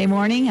Wednesday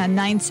morning on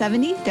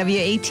 970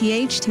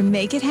 WATH to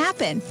make it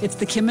happen. It's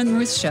the Kim and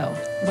Ruth Show.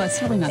 Well, it's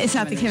really not. It's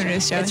not the Kim and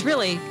Ruth Show. It's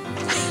really...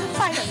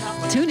 I don't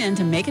know. Tune in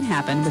to Make It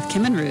Happen with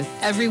Kim and Ruth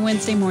every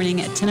Wednesday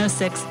morning at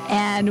 10:06.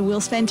 And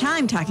we'll spend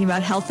time talking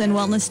about health and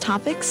wellness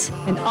topics.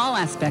 And all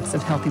aspects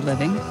of healthy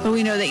living. But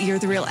we know that you're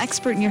the real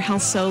expert in your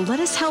health, so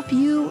let us help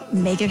you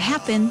make it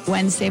happen.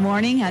 Wednesday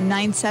morning on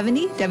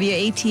 970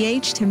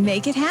 WATH to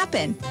make it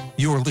happen.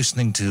 You're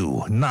listening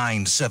to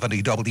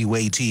 970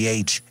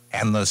 WATH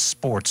and the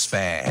Sports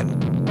Fan.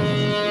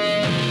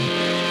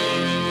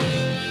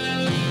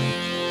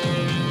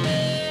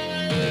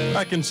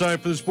 Back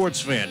inside for the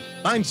Sports Fan.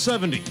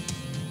 970.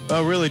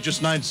 Well, really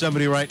just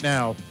 970 right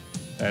now.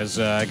 As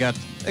I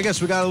guess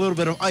we got a little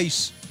bit of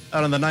ice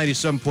out on the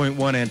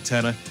 97.1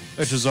 antenna,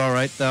 which is all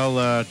right. They'll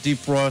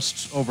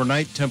defrost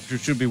overnight. Temperature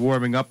should be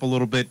warming up a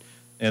little bit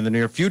in the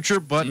near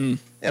future. But, you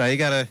know, you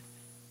got to,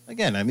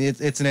 again, I mean,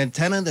 it's an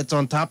antenna that's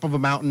on top of a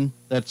mountain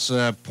that's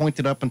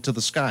pointed up into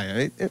the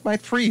sky. It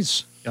might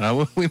freeze. You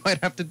know, we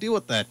might have to deal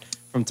with that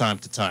from time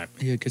to time.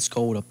 Yeah, it gets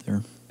cold up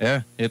there.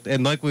 Yeah,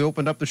 and like we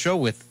opened up the show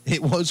with,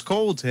 it was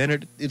cold,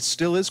 and it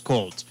still is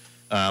cold.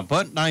 But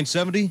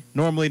 970,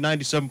 normally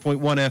 97.1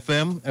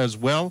 FM as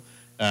well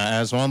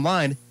as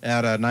online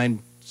at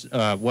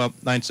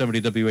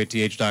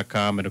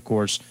 970wath.com, and of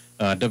course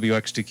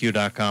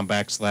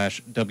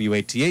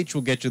wxtq.com/WATH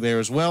will get you there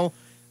as well.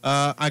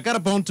 I got a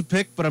bone to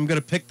pick, but I'm going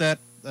to pick that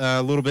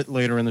a little bit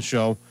later in the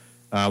show.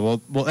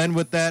 We'll end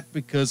with that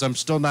because I'm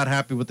still not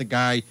happy with the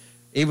guy,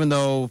 even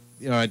though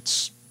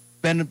it's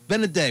been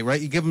a day, right?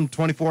 You give him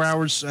 24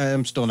 hours,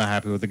 I'm still not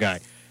happy with the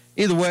guy.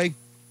 Either way,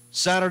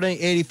 Saturday,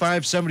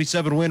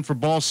 85-77 win for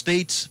Ball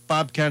State.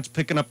 Bobcats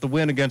picking up the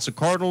win against the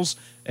Cardinals,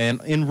 and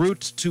en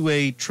route to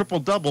a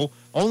triple-double.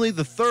 Only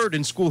the third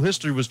in school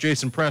history was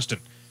Jason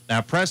Preston.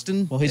 Now,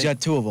 Preston... Well, he's got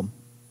two of them.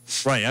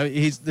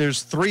 Right.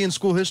 There's three in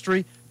school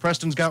history.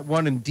 Preston's got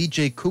one, and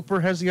DJ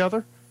Cooper has the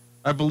other,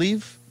 I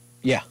believe.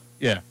 Yeah.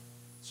 Yeah.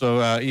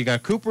 So you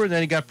got Cooper, and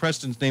then you got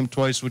Preston's name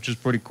twice, which is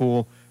pretty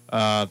cool.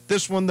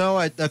 This one, though,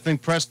 I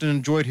think Preston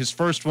enjoyed his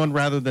first one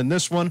rather than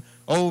this one.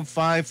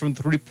 0-5 from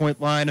the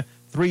three-point line,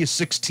 3 of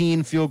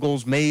 16 field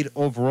goals made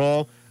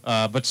overall.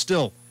 But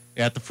still,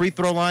 at the free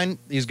throw line,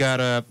 he's got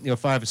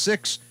 5 of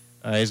 6.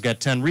 He's got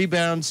 10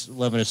 rebounds,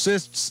 11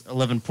 assists,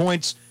 11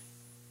 points.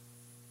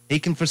 He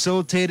can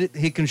facilitate it.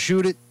 He can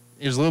shoot it.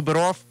 He's a little bit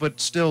off, but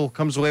still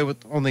comes away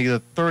with only the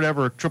third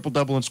ever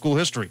triple-double in school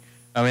history.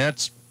 I mean,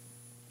 that's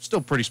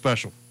still pretty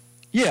special.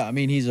 Yeah, I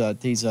mean, he's a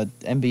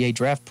NBA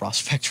draft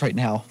prospect right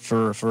now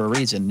for a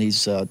reason.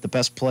 He's the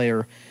best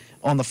player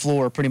on the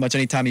floor pretty much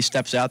anytime he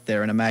steps out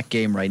there in a MAC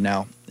game right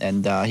now.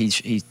 And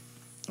he's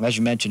as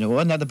you mentioned, it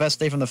wasn't the best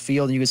day from the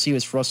field. You can see he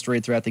was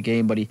frustrated throughout the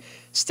game, but he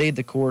stayed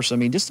the course. I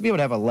mean, just to be able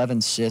to have 11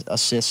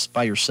 assists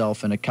by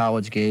yourself in a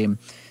college game,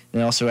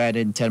 and also add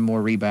in 10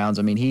 more rebounds.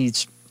 I mean, he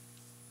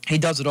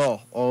does it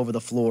all over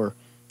the floor.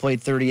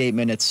 Played 38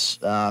 minutes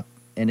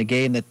in a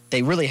game that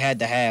they really had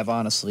to have,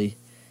 honestly.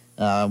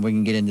 We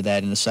can get into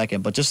that in a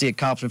second. But just the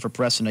accomplishment for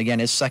Preston, again,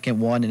 his second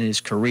one in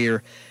his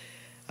career.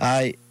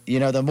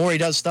 The more he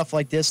does stuff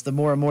like this, the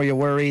more and more you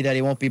worry that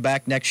he won't be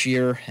back next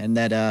year and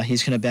that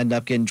he's going to end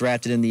up getting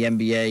drafted in the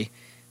NBA.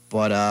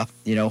 But,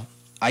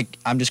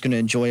 I'm just going to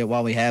enjoy it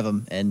while we have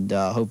him. And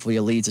hopefully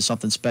it leads to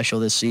something special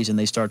this season.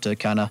 They start to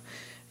kind of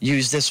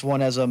use this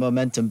one as a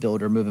momentum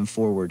builder moving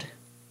forward.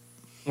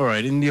 All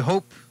right. And you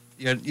hope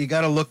you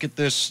got to look at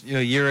this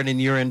year in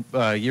and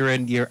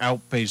year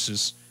out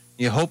basis.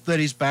 You hope that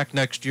he's back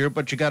next year,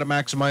 but you got to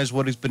maximize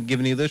what he's been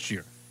giving you this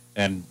year.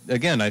 And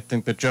again, I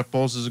think that Jeff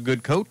Bowles is a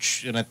good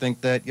coach, and I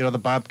think that the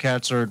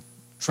Bobcats are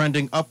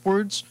trending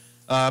upwards.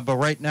 But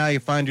right now, you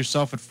find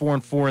yourself at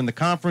 4-4 in the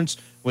conference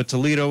with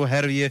Toledo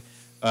ahead of you,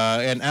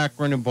 and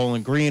Akron and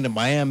Bowling Green and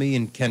Miami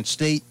and Kent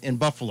State and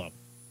Buffalo.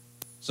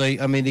 So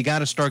I mean, you got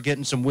to start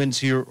getting some wins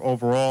here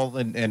overall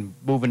and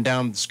moving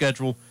down the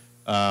schedule,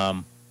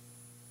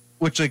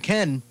 which they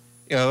can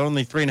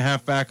only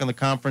 3.5 back on the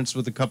conference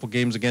with a couple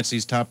games against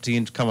these top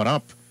teams coming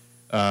up.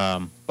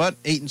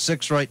 But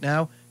 8-6 right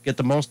now. Get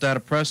the most out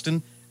of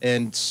Preston.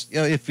 And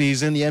if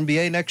he's in the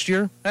NBA next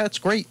year, that's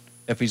great.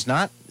 If he's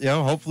not,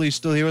 hopefully he's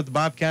still here with the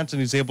Bobcats and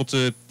he's able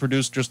to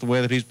produce just the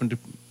way that he's been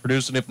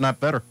producing, if not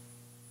better.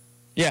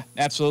 Yeah,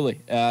 absolutely.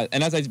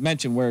 And as I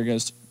mentioned, we're going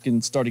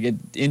to start to get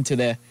into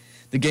the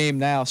game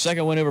now.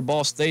 Second win over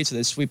Ball State, so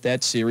they sweep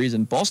that series.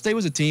 And Ball State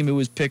was a team who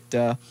was picked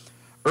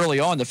early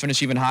on to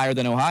finish even higher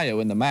than Ohio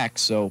in the MAC.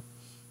 So,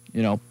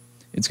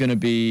 it's going to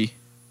be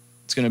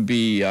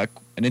an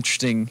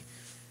interesting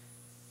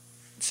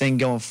thing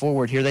going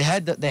forward here. They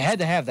had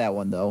to have that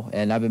one though,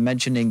 and I've been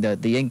mentioning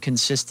the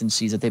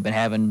inconsistencies that they've been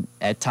having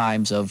at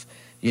times of,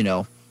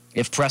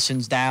 if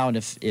Preston's down,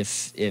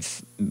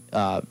 if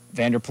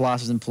Vander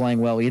Plas isn't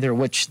playing well either,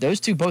 which those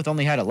two both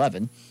only had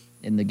 11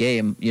 in the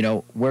game.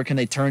 Where can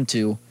they turn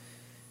to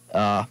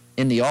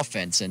in the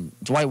offense? And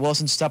Dwight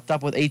Wilson stepped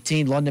up with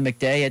 18, London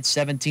McDay had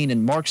 17,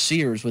 and Mark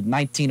Sears with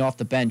 19 off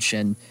the bench,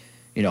 and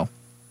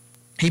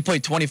he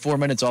played 24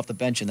 minutes off the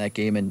bench in that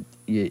game, and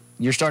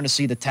you're starting to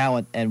see the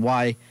talent and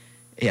why,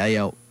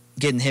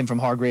 getting him from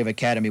Hargrave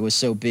Academy was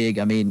so big.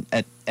 I mean,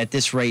 at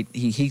this rate,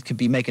 he could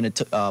be making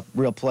a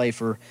real play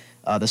for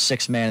the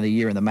sixth man of the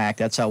year in the MAC.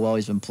 That's how well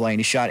he's been playing.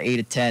 He shot 8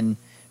 of 10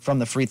 from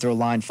the free throw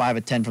line, 5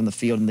 of 10 from the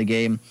field in the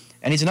game.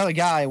 And he's another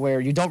guy where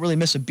you don't really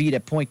miss a beat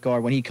at point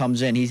guard when he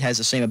comes in. He has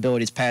the same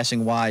abilities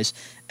passing-wise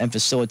and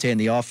facilitating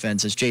the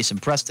offense as Jason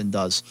Preston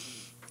does.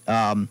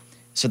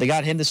 So they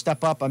got him to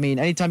step up. I mean,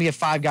 anytime you get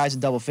 5 guys in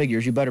double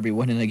figures, you better be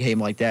winning a game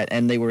like that.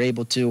 And they were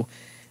able to.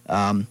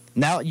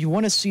 Now you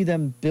want to see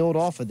them build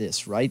off of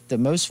this, right? The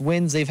most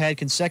wins they've had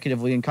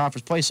consecutively in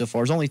conference play so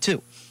far is only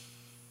 2.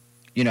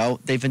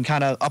 They've been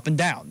kind of up and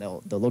down.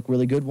 They'll look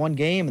really good one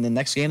game, and the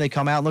next game they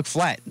come out and look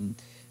flat. And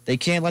they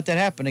can't let that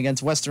happen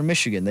against Western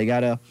Michigan. They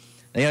gotta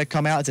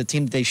come out. It's a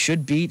team that they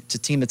should beat. It's a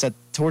team that's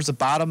towards the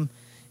bottom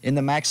in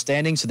the MAC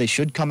standing, so they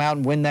should come out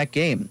and win that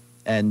game.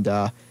 And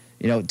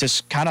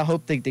just kind of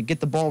hope they get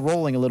the ball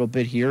rolling a little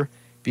bit here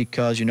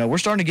because, we're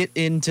starting to get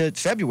into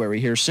February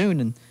here soon,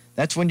 and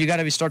that's when you got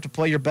to start to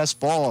play your best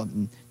ball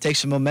and take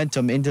some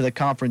momentum into the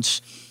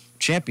conference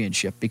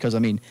championship because,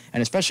 and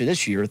especially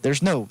this year,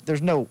 there's no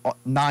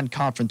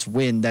non-conference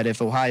win that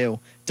if Ohio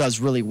does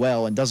really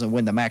well and doesn't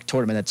win the MAC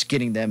tournament, that's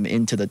getting them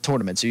into the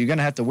tournament. So you're going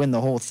to have to win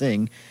the whole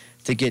thing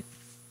to get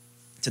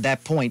to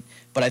that point.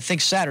 But I think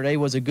Saturday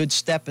was a good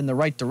step in the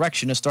right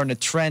direction of starting to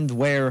trend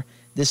where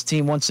this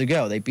team wants to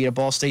go. They beat a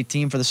Ball State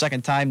team for the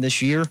second time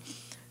this year,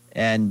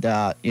 and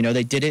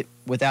they did it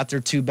without their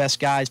 2 best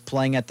guys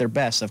playing at their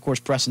best. Of course,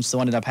 Preston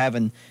still ended up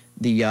having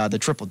the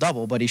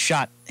triple-double, but he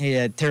had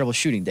a terrible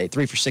shooting day,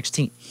 3 for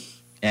 16.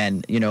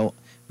 And,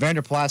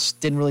 Vander Plas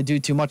didn't really do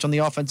too much on the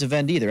offensive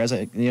end either.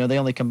 They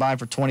only combined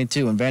for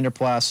 22, and Vander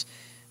Plas,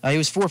 he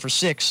was 4 for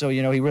 6, so,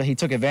 he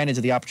took advantage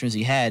of the opportunities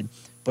he had.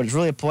 But it's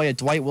really a play of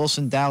Dwight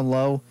Wilson down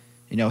low.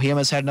 He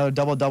almost had another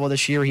double-double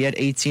this year. He had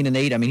 18 and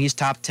 8. He's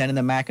top 10 in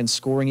the MAC in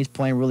scoring. He's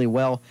playing really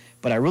well.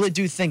 But I really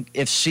do think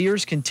if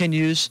Sears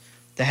continues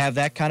to have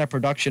that kind of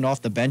production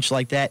off the bench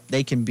like that,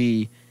 they can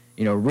be,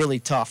 really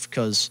tough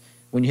because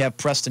when you have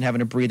Preston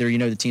having a breather,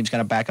 the team's kind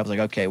of back up. It's like,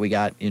 okay, we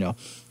got,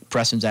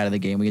 Preston's out of the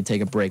game. We can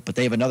take a break. But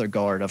they have another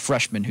guard, a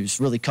freshman,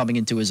 who's really coming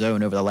into his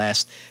own over the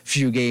last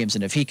few games.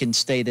 And if he can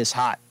stay this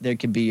hot, there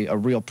could be a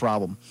real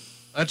problem.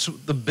 That's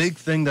the big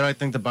thing that I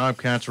think the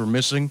Bobcats were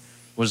missing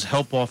was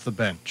help off the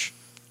bench.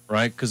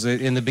 Right, because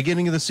in the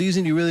beginning of the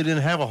season, you really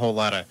didn't have a whole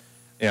lot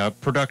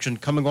of production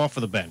coming off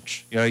of the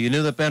bench. You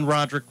knew that Ben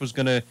Roderick was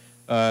going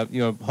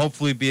to,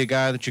 hopefully be a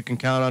guy that you can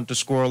count on to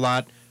score a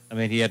lot.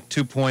 He had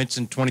 2 points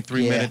in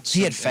 23 minutes.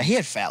 He had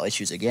foul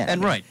issues again.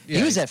 And right. Yeah.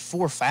 He was at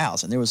 4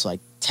 fouls, and there was like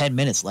 10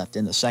 minutes left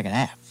in the second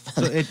half.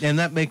 And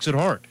that makes it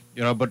hard,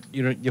 But,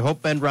 you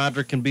hope Ben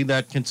Roderick can be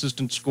that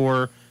consistent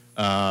scorer.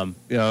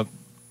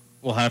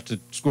 We'll have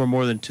to score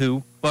more than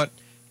 2. But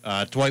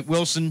Dwight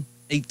Wilson,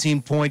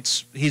 18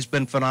 points. He's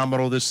been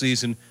phenomenal this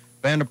season.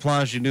 Vander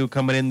Plas, you knew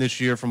coming in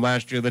this year from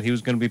last year that he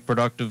was going to be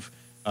productive.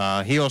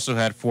 He also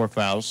had 4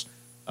 fouls.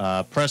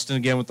 Preston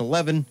again with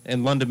 11,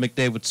 and London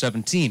McDay with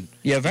 17.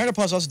 Yeah, Vander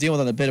Plas also dealing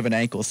with a bit of an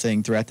ankle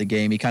thing throughout the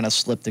game. He kind of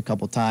slipped a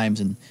couple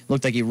times and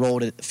looked like he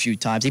rolled it a few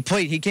times. He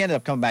ended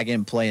up coming back in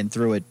and playing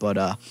through it,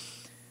 but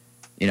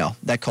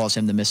that caused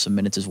him to miss some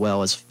minutes as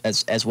well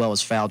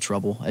as foul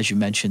trouble, as you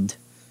mentioned.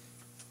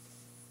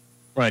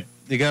 Right.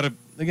 You got to,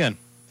 again,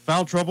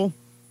 foul trouble.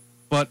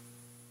 But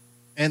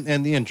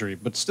and the injury,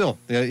 but still,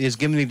 he's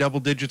giving you double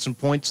digits in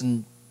points,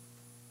 and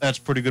that's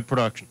pretty good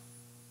production,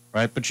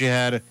 right? But you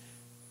had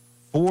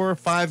 4 or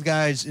 5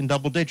 guys in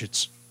double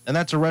digits, and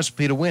that's a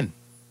recipe to win.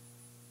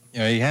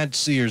 You had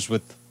Sears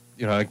with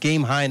a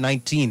game high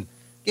 19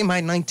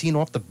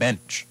 off the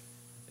bench,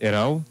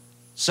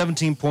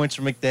 17 points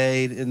from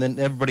McDade, and then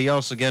everybody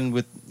else again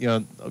with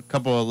a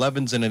couple of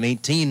 11s and an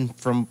 18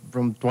 from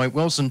Dwight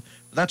Wilson.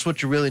 But that's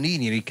what you really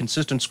need. You need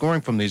consistent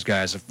scoring from these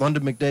guys. If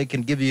London McDade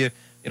can give you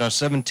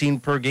 17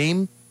 per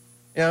game,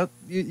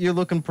 you're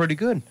looking pretty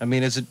good.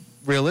 Is it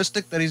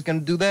realistic that he's going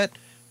to do that?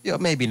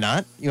 Maybe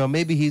not.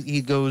 Maybe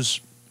he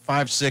goes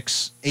 5,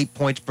 6, 8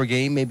 points per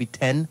game, maybe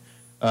 10.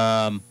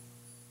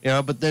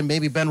 But then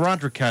maybe Ben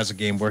Roderick has a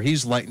game where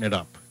he's lighting it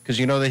up because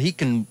you know that he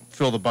can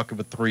fill the bucket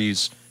with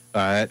threes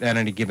at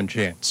any given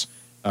chance.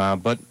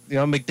 But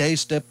McDay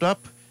stepped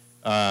up,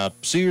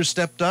 Sears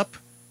stepped up,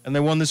 and they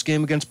won this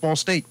game against Ball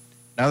State.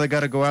 Now they got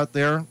to go out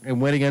there and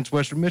win against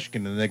Western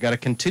Michigan, and they got to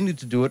continue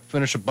to do it,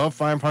 finish above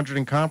 500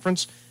 in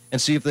conference,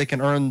 and see if they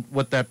can earn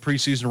what that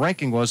preseason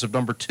ranking was of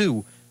number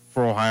 2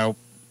 for Ohio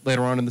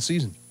later on in the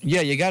season.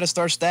 Yeah, you got to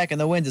start stacking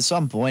the wins at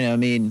some point. I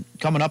mean,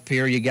 coming up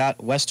here, you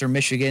got Western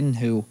Michigan,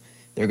 who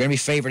they're going to be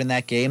favored in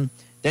that game.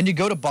 Then you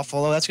go to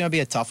Buffalo. That's going to be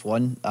a tough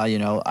one. I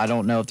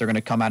don't know if they're going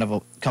to come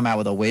out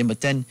with a win,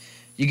 but then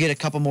you get a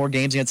couple more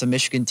games against the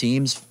Michigan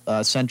teams,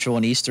 Central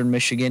and Eastern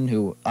Michigan,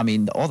 who, I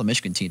mean, all the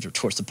Michigan teams are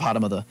towards the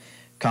bottom of the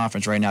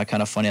conference right now.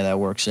 Kind of funny how that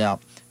works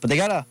out. But they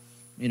got to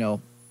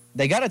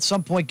at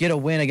some point get a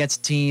win against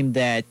a team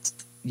that,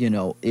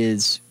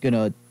 is going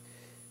to,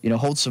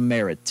 hold some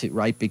merit to,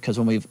 right? Because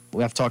when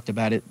we've talked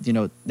about it,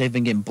 they've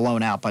been getting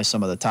blown out by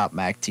some of the top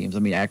MAC teams. I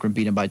mean, Akron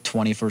beat them by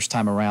 20 first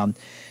time around.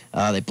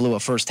 They blew a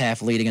first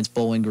half lead against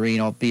Bowling Green,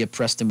 albeit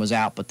Preston was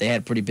out, but they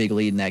had a pretty big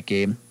lead in that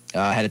game.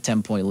 Had a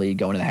 10-point lead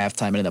going into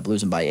halftime and ended up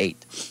losing by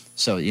 8.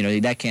 So,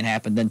 that can't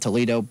happen. Then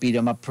Toledo beat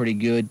them up pretty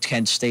good.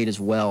 Kent State as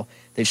well.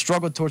 They've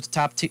struggled towards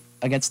the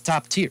against the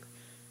top tier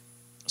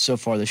so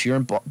far this year.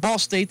 And Ball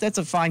State, that's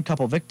a fine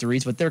couple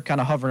victories, but they're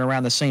kind of hovering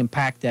around the same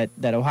pack that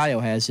Ohio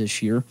has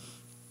this year.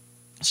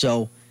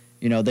 So,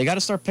 they got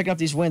to start picking up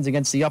these wins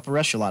against the upper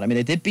echelon. I mean,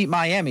 they did beat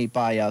Miami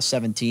by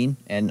 17,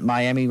 and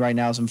Miami right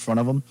now is in front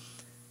of them.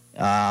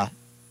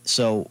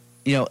 So,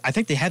 I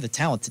think they have the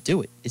talent to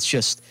do it. It's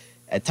just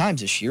at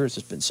times this year it's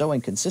just been so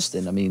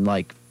inconsistent. I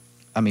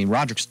mean,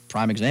 Roderick's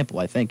prime example.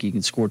 I think he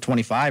can score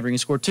 25 or he can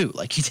score 2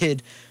 like he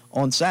did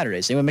on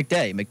Saturday. Same with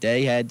McDay.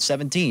 McDay had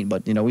 17,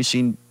 but, we've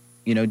seen,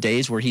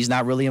 days where he's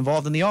not really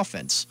involved in the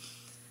offense.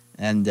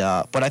 And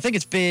but I think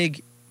it's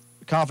big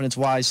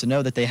confidence-wise to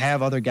know that they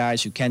have other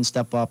guys who can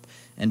step up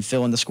and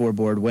fill in the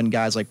scoreboard when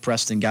guys like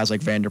Preston, guys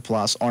like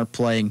Vanderplas aren't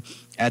playing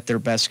at their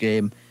best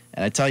game.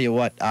 And I tell you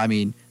what, I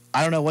mean,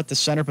 I don't know what the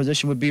center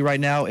position would be right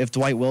now if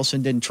Dwight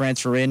Wilson didn't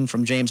transfer in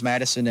from James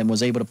Madison and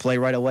was able to play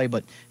right away,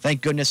 but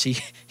thank goodness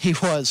he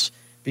was,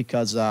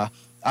 because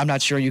I'm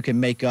not sure you can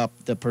make up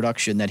the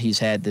production that he's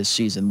had this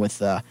season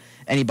with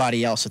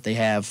anybody else that they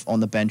have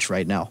on the bench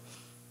right now.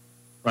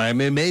 Right. I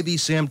mean, maybe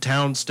Sam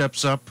Towns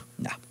steps up.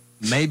 No.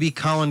 Maybe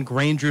Colin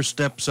Granger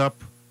steps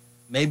up.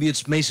 Maybe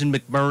it's Mason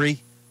McMurray.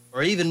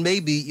 Or even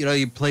maybe,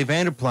 you play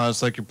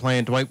Vanderplas like you're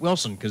playing Dwight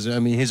Wilson, because, I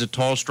mean, he's a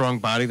tall, strong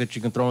body that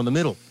you can throw in the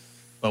middle.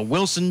 But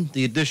Wilson,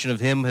 the addition of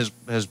him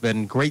has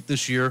been great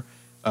this year.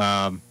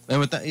 And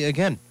with that,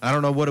 again, I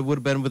don't know what it would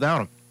have been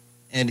without him.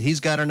 And he's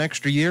got an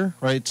extra year,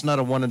 right? It's not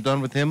a one and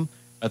done with him.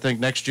 I think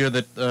next year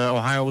that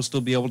Ohio will still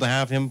be able to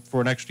have him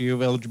for an extra year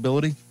of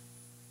eligibility.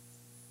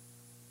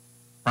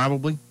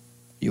 Probably.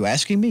 You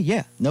asking me?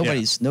 Yeah.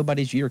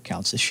 Nobody's year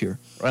counts this year.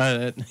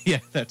 Yeah,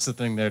 that's the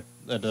thing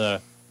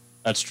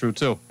that's true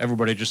too.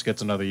 Everybody just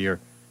gets another year.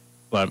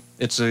 But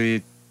it's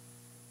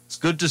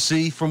good to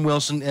see from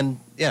Wilson, and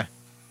yeah.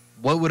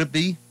 What would it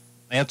be?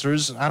 Answer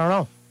is, I don't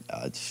know.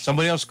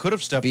 Somebody else could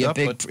have stepped up.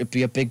 It'd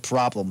be a big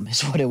problem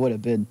is what it would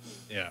have been.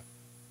 Yeah.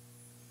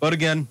 But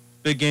again,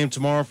 big game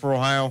tomorrow for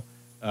Ohio.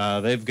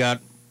 They've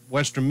got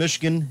Western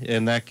Michigan,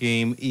 and that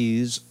game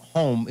is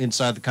home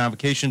inside the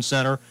Convocation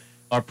Center.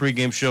 Our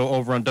pregame show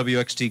over on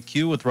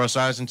WXTQ with Russ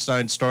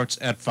Eisenstein starts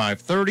at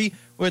 5:30,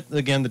 with,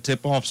 again, the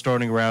tip-off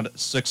starting around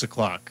 6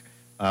 o'clock.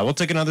 We'll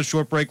take another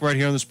short break right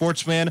here on The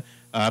Sportsman.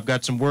 I've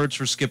got some words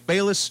for Skip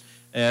Bayless,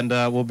 and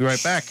we'll be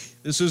right back.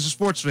 This is The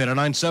Sportsman on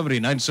 970,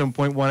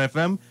 97.1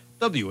 FM,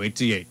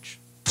 WATH.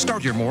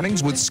 Start your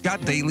mornings with Scott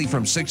Daly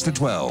from 6 to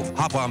 12.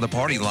 Hop on the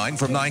party line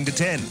from 9 to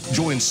 10.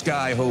 Join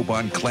Sky Hope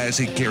on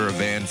Classic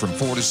Caravan from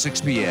 4 to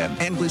 6 p.m.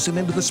 And listen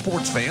into the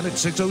Sports Fan at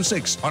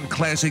 6:06 on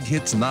Classic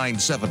Hits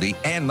 970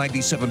 and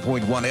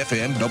 97.1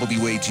 FM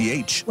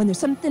WATH. When there's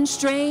something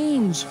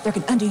strange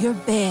lurking under your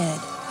bed,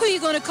 who are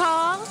you going to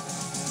call?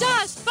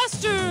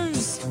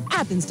 Dustbusters!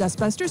 Athens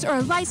Dustbusters are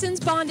a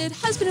licensed, bonded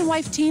husband and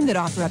wife team that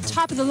offer up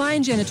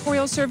top-of-the-line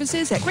janitorial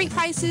services at great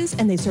prices,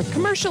 and they serve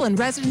commercial and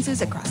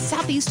residences across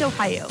Southeast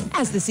Ohio.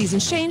 As the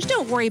seasons change,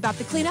 don't worry about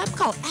the cleanup.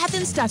 Call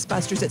Athens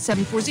Dustbusters at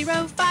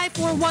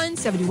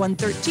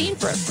 740-541-7113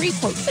 for a free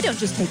quote. But don't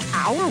just take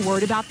our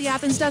word about the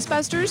Athens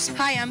Dustbusters.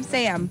 Hi, I'm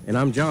Sam. And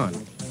I'm John.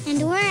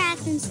 And we're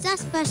Athens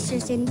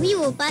Dustbusters, and we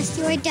will bust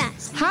your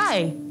dust.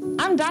 Hi,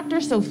 I'm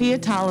Dr. Sophia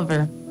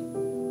Tolliver.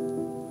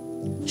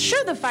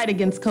 Sure, the fight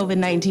against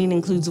COVID-19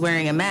 includes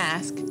wearing a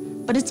mask,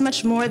 but it's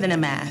much more than a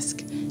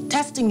mask.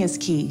 Testing is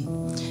key.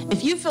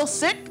 If you feel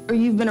sick or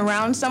you've been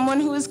around someone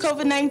who is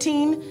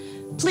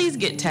COVID-19, please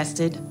get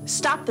tested.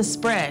 Stop the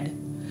spread.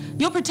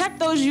 You'll protect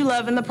those you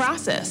love in the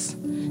process.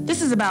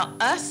 This is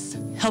about us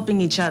helping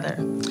each other.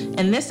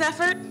 In this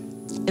effort,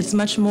 it's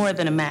much more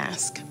than a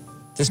mask.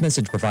 This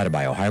message provided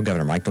by Ohio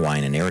Governor Mike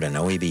DeWine and aired on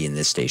OAB in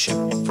this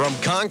station. From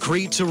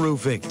concrete to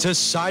roofing to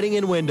siding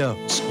and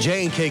windows,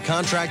 J&K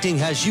Contracting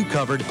has you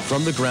covered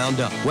from the ground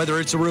up.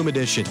 Whether it's a room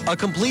addition, a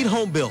complete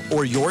home build,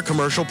 or your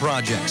commercial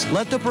projects,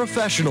 let the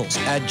professionals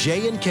at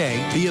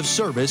J&K be of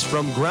service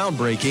from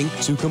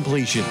groundbreaking to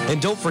completion.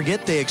 And don't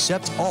forget they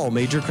accept all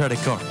major credit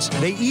cards.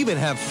 They even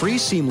have free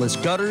seamless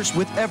gutters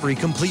with every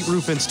complete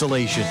roof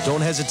installation. Don't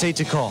hesitate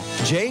to call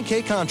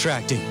J&K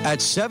Contracting at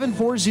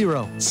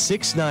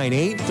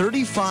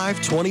 740-698-3521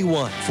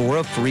 for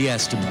a free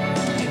estimate.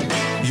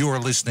 You're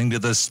listening to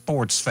The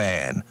Sports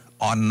Fan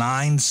on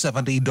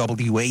 970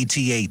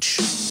 WATH.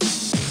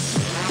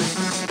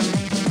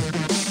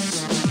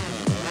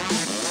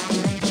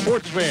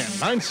 Sports Fan,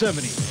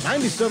 970,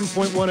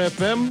 97.1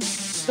 FM,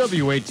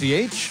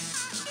 WATH.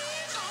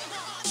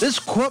 This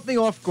caught me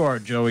off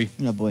guard, Joey.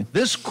 Oh, boy.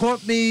 This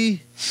caught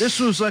me. This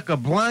was like a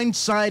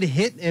blindside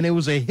hit, and it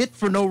was a hit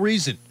for no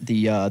reason.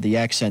 The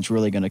accent's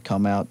really going to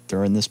come out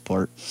during this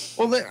part.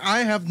 Well, I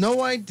have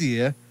no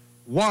idea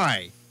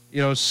why,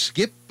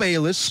 Skip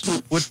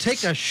Bayless would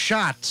take a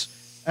shot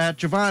at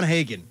Javon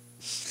Hagan,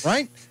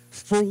 right?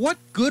 For what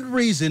good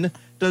reason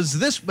does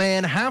this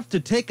man have to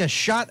take a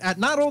shot at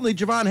not only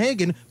Javon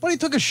Hagan, but he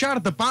took a shot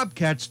at the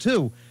Bobcats,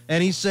 too?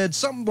 And he said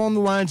something along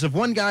the lines of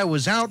one guy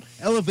was out,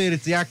 elevated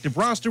to the active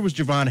roster was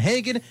Javon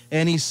Hagan,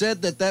 and he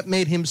said that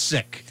made him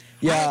sick.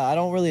 Yeah, I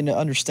don't really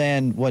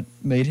understand what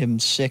made him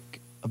sick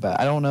about.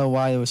 I don't know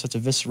why there was such a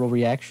visceral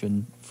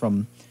reaction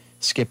from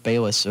Skip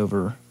Bayless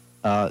over.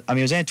 It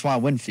was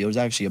Antoine Winfield. It was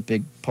actually a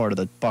big part of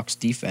the Bucs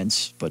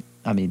defense, but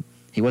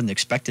he wasn't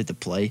expected to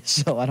play,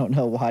 so I don't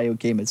know why it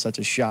came as such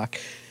a shock.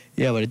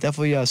 Yeah, but it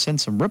definitely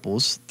sent some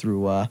ripples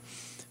through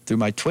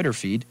my Twitter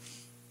feed.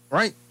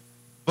 Right,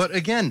 but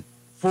again,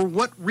 for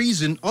what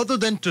reason, other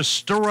than to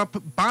stir up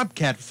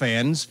Bobcat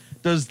fans,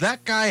 does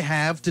that guy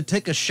have to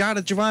take a shot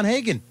at Javon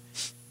Hagan?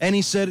 And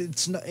he said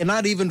it's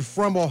not even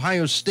from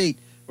Ohio State,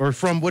 or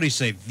from, what did he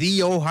say,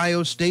 the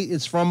Ohio State?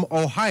 It's from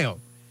Ohio.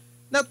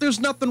 Now, there's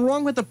nothing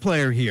wrong with the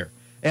player here.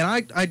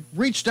 And I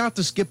reached out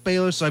to Skip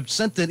Bayless. I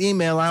sent an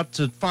email out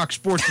to Fox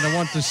Sports, and I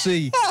wanted to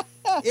see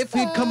if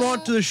he'd come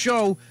on to the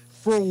show.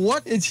 For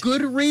what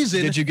good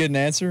reason? Did you get an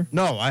answer?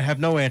 No, I have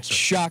no answer.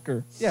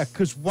 Shocker. Yeah,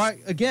 because why?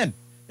 Again,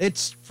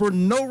 it's for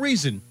no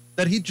reason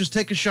that he'd just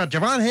take a shot.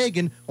 Javon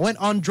Hagan went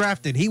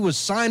undrafted. He was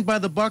signed by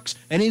the Bucs,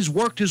 and he's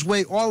worked his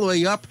way all the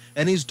way up,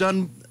 and he's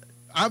done,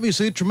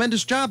 obviously, a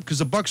tremendous job because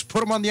the Bucs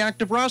put him on the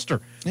active roster.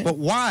 Yeah. But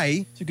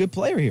why? He's a good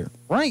player here.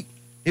 Right.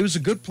 He was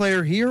a good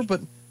player here, but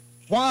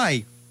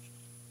why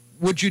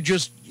would you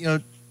just,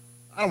 is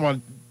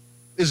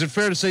it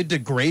fair to say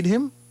degrade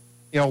him?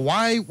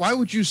 Why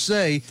would you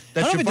say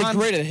that? I don't even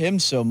degraded him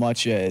so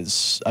much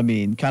as,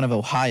 kind of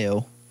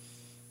Ohio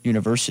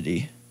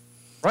University,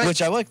 right?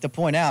 Which I like to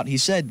point out. He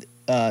said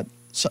not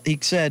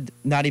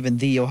even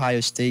the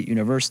Ohio State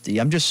University.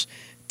 I'm just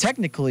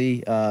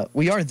technically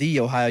we are the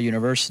Ohio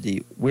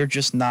University. We're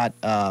just not.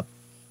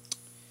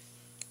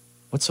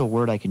 What's a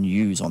word I can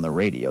use on the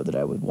radio that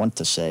I would want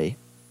to say?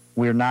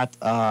 We're not.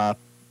 I'll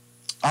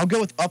go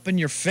with up in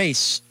your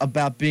face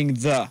about being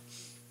the.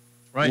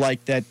 Right.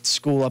 Like that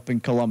school up in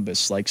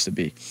Columbus likes to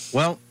be.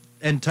 Well,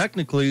 and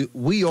technically,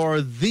 we are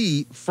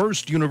the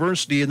first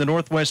university in the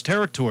Northwest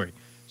Territory.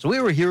 So we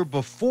were here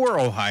before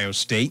Ohio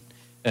State.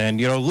 And,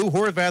 Lou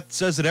Horvath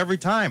says it every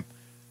time.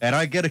 And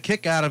I get a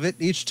kick out of it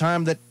each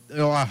time that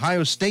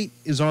Ohio State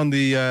is on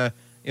the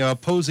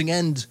opposing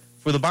end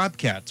for the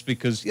Bobcats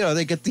because,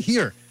 they get to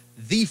hear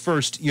the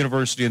first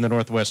university in the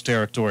Northwest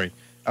Territory.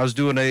 I was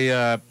doing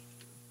a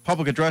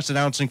public address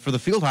announcing for the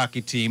field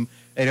hockey team.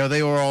 And,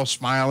 they were all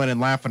smiling and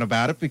laughing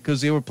about it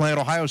because they were playing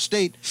Ohio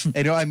State.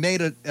 And, I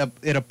made it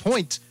a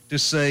point to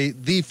say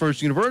the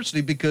first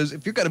university because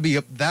if you're going to be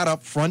that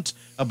upfront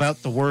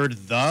about the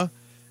word the,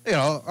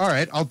 all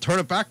right, I'll turn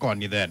it back on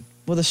you then.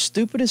 Well, the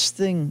stupidest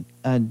thing,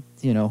 this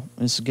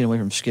is getting away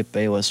from Skip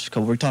Bayless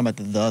because we're talking about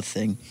the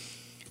thing.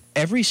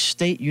 Every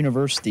state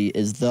university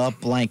is the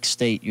blank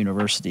state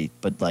university,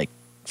 but,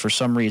 for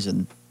some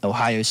reason,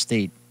 Ohio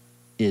State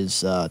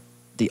is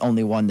the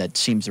only one that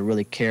seems to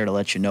really care to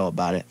let you know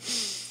about it.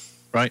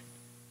 Right.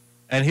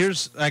 And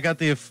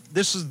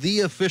this is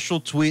the official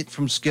tweet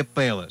from Skip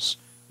Bayless.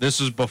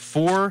 This is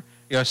before,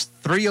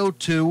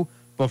 3:02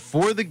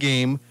 before the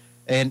game.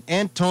 And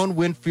Antoine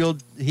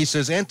Winfield, he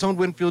says, Antoine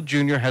Winfield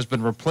Jr. has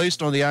been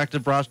replaced on the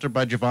active roster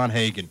by Javon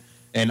Hagan,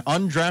 an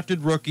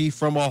undrafted rookie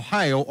from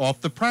Ohio off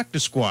the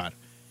practice squad.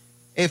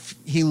 If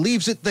he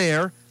leaves it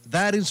there,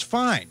 that is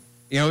fine.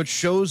 It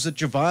shows that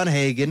Javon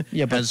Hagan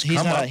has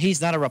come up. He's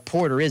not a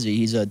reporter, is he?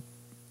 He's a...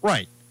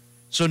 Right.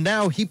 So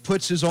now he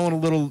puts his own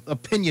little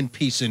opinion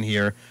piece in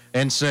here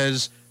and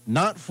says,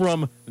 not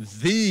from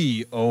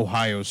the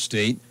Ohio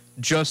State,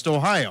 just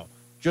Ohio.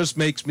 Just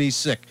makes me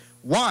sick.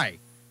 Why?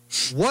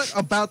 What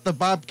about the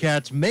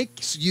Bobcats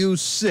makes you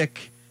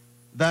sick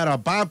that a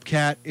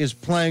Bobcat is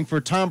playing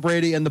for Tom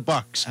Brady and the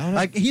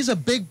Bucs? He's a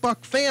big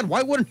Buck fan.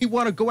 Why wouldn't he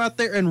want to go out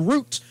there and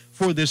root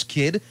for this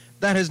kid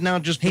that has now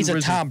just been He's a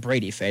Tom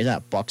Brady fan, he's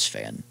not a Bucs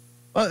fan.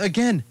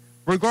 Again,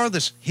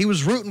 regardless, he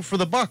was rooting for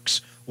the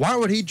Bucs. Why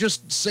would he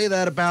just say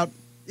that about,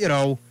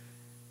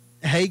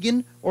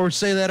 Hagan or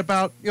say that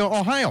about,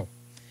 Ohio?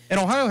 And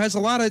Ohio has a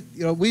lot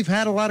of, we've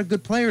had a lot of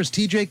good players.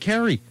 TJ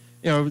Carey,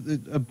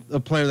 a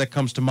player that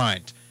comes to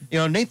mind.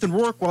 Nathan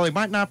Rourke, while he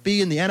might not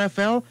be in the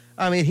NFL,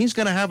 I mean, he's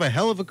going to have a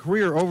hell of a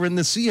career over in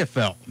the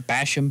CFL.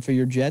 Basham for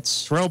your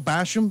Jets. Terrell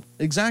Basham,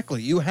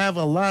 exactly. You have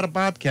a lot of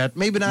Bobcat,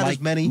 maybe not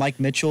as many. Mike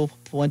Mitchell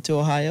went to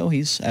Ohio.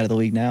 He's out of the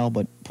league now,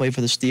 but played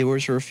for the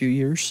Steelers for a few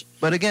years.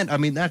 But again, I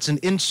mean, that's an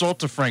insult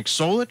to Frank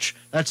Solich.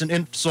 That's an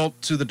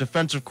insult to the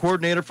defensive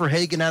coordinator for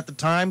Hagan at the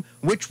time,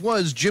 which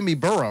was Jimmy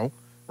Burrow,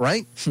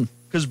 right?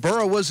 Because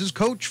Burrow was his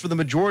coach for the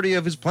majority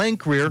of his playing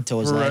career. Until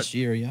his last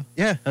year, yeah.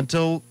 Yeah,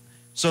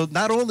 so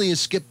not only is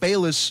Skip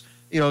Bayless,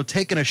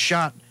 taking a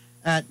shot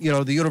at,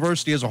 the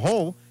university as a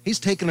whole, he's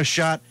taking a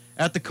shot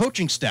at the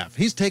coaching staff.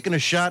 He's taking a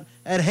shot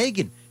at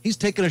Hagan. He's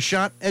taking a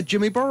shot at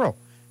Jimmy Burrow.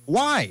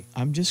 Why?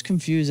 I'm just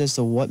confused as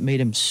to what made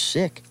him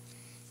sick.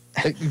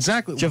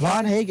 Exactly.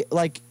 Javon Hagan,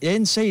 it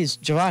didn't say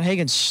Javon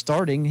Hagan's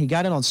starting. He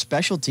got in on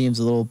special teams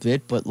a little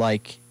bit, but,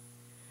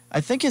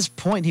 I think his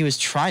point he was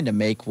trying to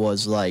make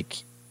was,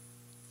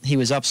 he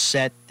was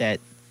upset that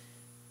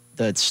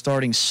the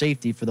starting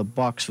safety for the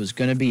Bucs was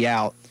going to be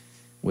out,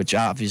 which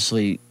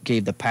obviously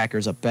gave the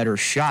Packers a better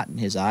shot in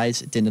his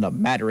eyes. It didn't end up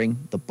mattering.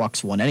 The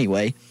Bucs won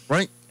anyway.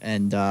 Right.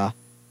 And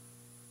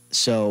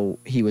so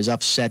he was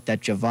upset that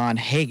Javon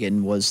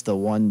Hagan was the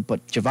one.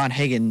 But Javon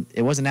Hagan,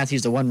 it wasn't that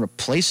he's the one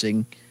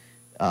replacing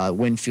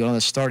Winfield on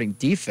the starting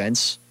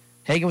defense.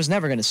 Hagan was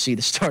never going to see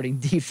the starting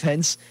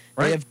defense.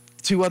 Right. They have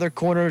two other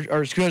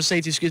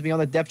safety, on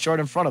the depth chart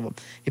in front of him.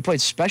 He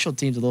played special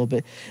teams a little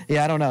bit.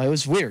 Yeah, I don't know. It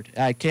was weird.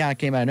 I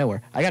came out of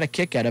nowhere. I got a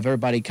kick out of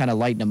everybody kind of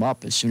lighting him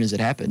up as soon as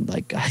it happened.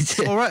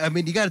 All right. I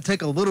mean, you got to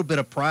take a little bit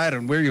of pride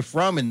on where you're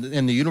from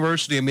in the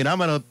university. I mean, I'm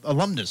an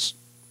alumnus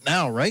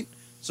now, right?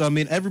 So, I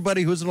mean,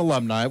 everybody who's an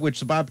alumni, which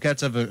the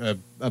Bobcats have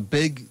a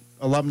big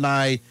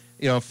alumni,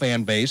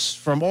 fan base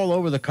from all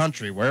over the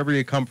country, wherever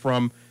you come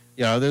from.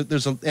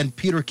 And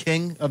Peter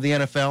King of the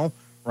NFL,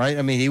 right?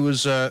 I mean, he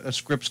was a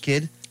Scripps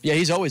kid. Yeah,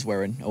 he's always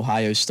wearing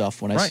Ohio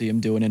stuff when I see him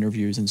doing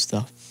interviews and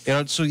stuff.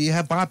 So you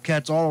have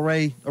Bobcats all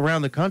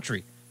around the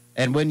country.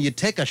 And when you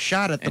take a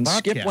shot at the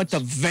Bobcats... Skip went to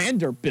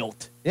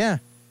Vanderbilt. Yeah.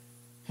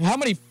 How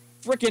many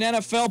freaking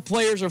NFL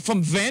players are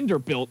from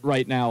Vanderbilt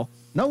right now?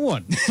 No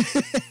one.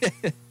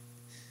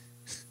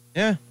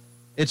 Yeah.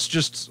 It's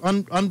just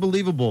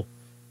unbelievable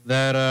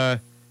that...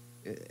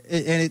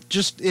 and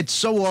it's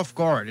so off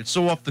guard. It's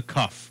so off the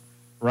cuff,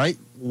 right?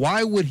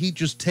 Why would he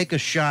just take a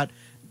shot...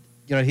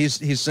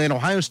 he's saying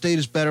Ohio State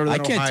is better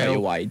than Ohio. I can't tell you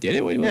why he did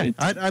it.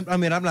 I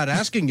mean, I'm not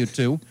asking you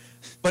to,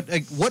 but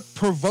what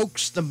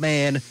provokes the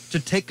man to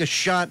take a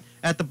shot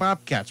at the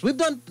Bobcats? We've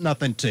done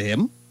nothing to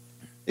him,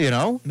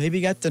 Maybe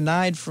he got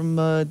denied from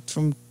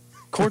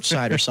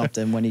courtside or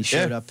something when he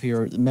showed up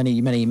here many,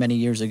 many, many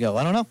years ago.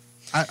 I don't know.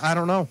 I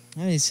don't know.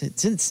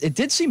 It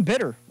did seem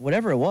bitter,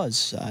 whatever it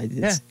was.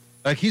 He has.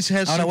 I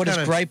don't know what his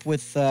gripe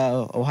with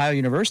Ohio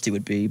University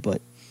would be,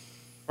 but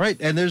right,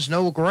 and there's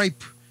no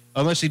gripe.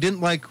 Unless he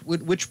didn't like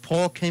which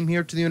Paul came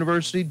here to the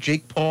university,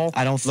 Jake Paul,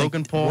 I don't think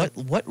Logan Paul.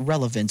 What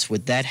relevance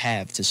would that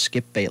have to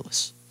Skip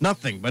Bayless?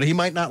 Nothing, but he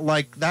might not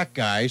like that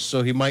guy,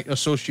 so he might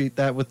associate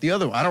that with the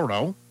other one. I don't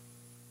know.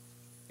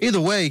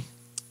 Either way,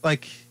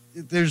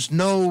 there's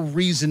no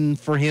reason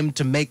for him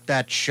to make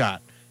that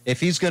shot. If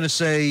he's going to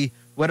say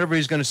whatever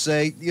he's going to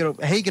say,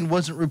 Hagan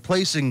wasn't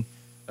replacing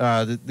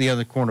the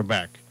other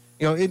cornerback.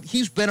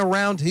 He's been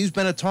around. He's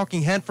been a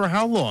talking head for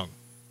how long?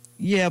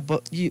 Yeah,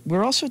 but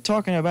we're also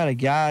talking about a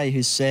guy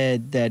who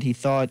said that he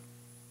thought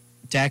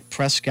Dak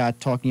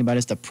Prescott talking about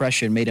his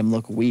depression made him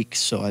look weak.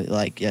 So,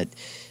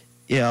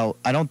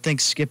 I don't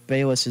think Skip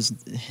Bayless is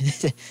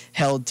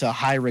held to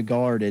high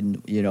regard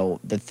in,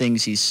 the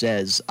things he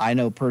says. I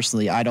know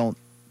personally I don't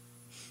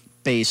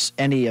base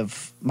any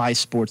of my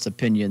sports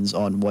opinions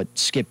on what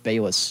Skip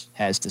Bayless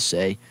has to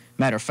say.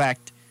 Matter of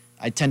fact,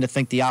 I tend to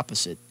think the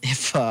opposite.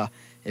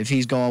 If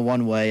he's going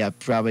one way, I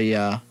probably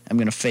I'm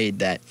going to fade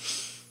that.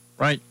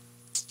 Right.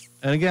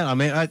 And again, I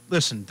mean,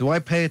 listen, do I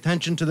pay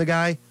attention to the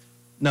guy?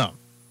 No.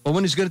 But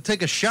when he's going to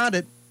take a shot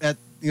at the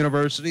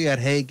university, at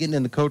Hagan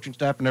and the coaching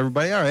staff and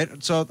everybody, all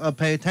right, so I'll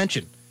pay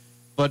attention.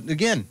 But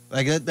again,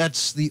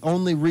 that's the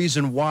only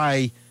reason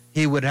why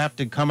he would have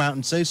to come out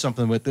and say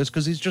something with this,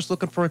 because he's just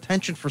looking for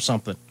attention for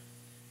something.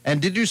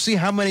 And did you see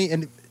how many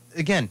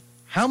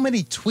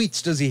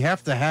tweets does he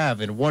have to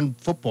have in one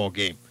football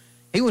game?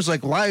 He was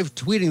live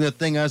tweeting the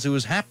thing as it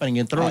was happening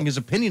and throwing his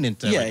opinion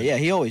into it. Yeah,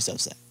 he always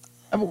does that.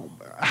 I mean,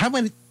 how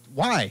many...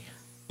 Why?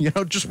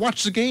 Just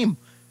watch the game.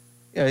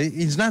 Yeah,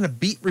 he's not a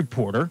beat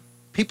reporter.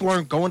 People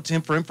aren't going to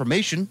him for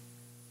information.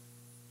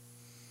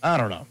 I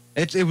don't know.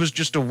 It was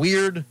just a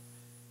weird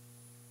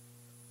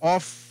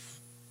off.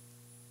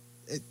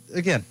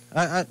 Again,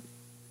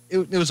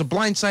 it was a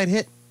blindside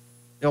hit.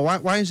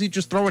 Why is he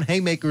just throwing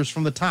haymakers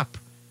from the top?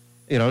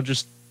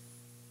 Just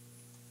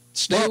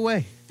stay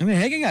away. I mean,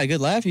 Hagan got a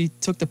good laugh. He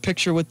took the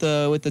picture with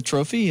the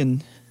trophy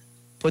and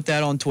put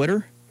that on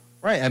Twitter.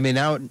 Right. I mean,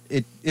 now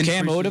it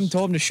Cam Odom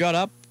told him to shut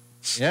up.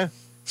 Yeah.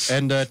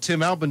 And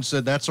Tim Albin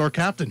said, that's our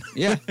captain.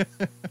 Yeah.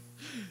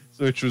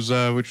 So,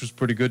 which was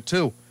pretty good,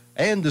 too.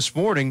 And this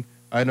morning,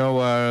 I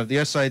know the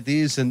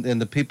SIDs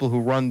and the people who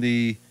run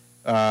the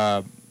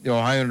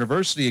Ohio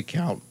University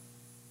account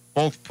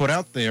both put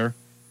out there,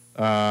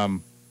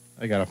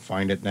 I got to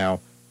find it now,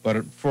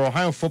 but for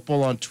Ohio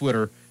football on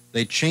Twitter,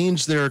 they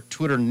changed their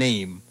Twitter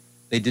name.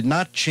 They did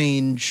not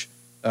change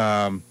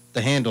the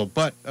handle,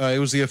 but it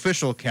was the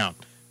official account.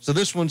 So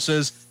this one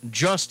says,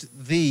 just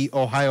the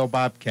Ohio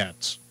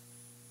Bobcats.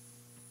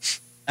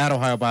 At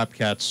Ohio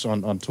Bobcats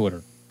on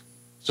Twitter.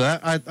 So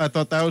I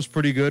thought that was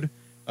pretty good.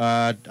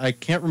 I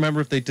can't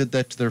remember if they did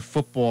that to their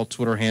football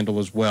Twitter handle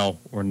as well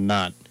or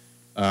not.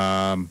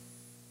 I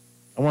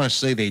want to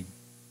say they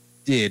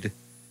did,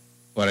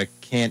 but I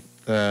can't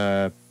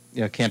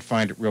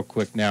find it real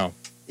quick now.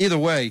 Either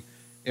way,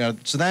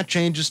 so that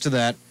changes to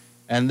that.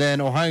 And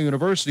then Ohio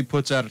University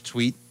puts out a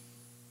tweet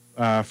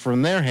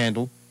from their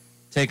handle,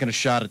 taking a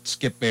shot at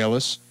Skip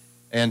Bayless,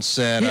 and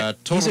said,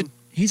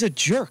 he's a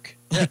jerk.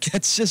 Like,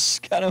 that's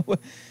just kind of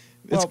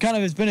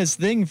it's been his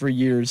thing for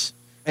years.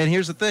 And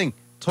here's the thing.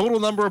 Total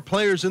number of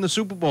players in the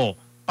Super Bowl.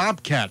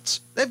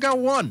 Bobcats. They've got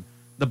one.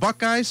 The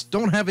Buckeyes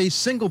don't have a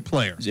single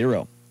player.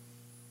 0.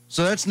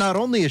 So that's not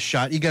only a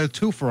shot, you got a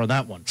twofer on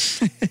that one.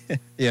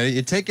 Yeah,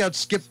 you take out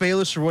Skip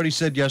Bayless for what he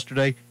said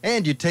yesterday,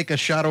 and you take a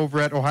shot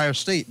over at Ohio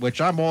State, which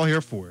I'm all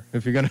here for,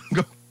 if you're going to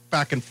go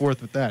back and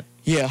forth with that.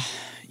 Yeah.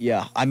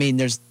 I mean,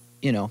 there's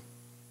a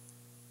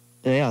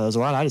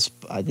lot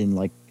I didn't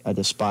like. I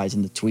despise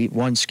in the tweet.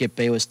 One, Skip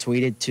Bayless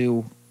tweeted.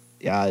 2,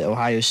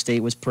 Ohio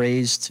State was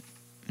praised.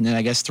 And then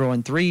I guess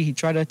throwing 3, he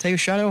tried to take a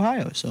shot at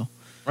Ohio. So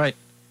right.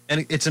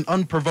 And it's an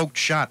unprovoked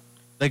shot.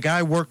 The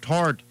guy worked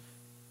hard.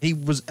 He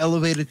was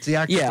elevated to the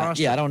active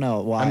roster. Yeah, I don't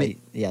know why. I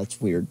mean, it's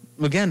weird.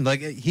 Again,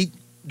 like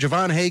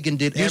Javon Hagan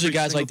did everything. Usually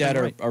guys like that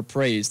are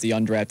praised, the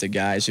undrafted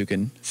guys who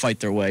can fight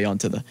their way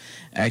onto the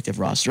active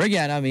roster.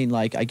 Again, I mean,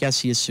 like, I guess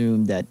he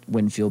assumed that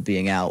Winfield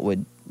being out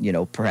would,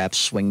 perhaps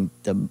swing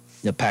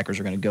the Packers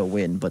are going to go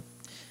win. But,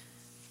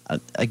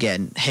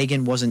 again,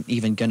 Hagan wasn't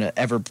even going to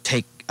ever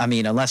take,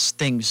 unless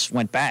things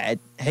went bad,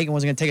 Hagan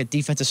wasn't going to take a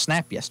defensive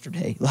snap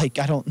yesterday. Like,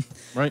 I don't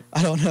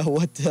know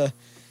what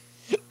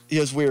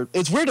it's weird.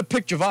 It's weird to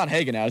pick Javon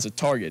Hagan out as a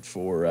target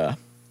for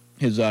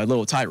his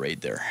little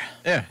tirade there.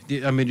 Yeah,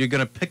 I mean, you're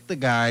going to pick the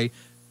guy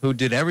who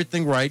did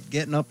everything right,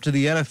 getting up to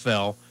the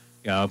NFL,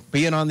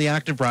 being on the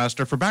active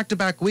roster for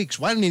back-to-back weeks.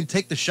 Why didn't he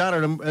take the shot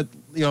at him,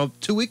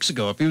 2 weeks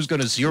ago if he was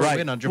going to zero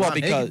in on Javon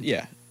Hagan?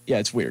 Yeah,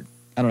 it's weird.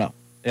 I don't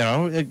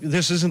know.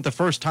 This isn't the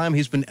first time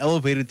he's been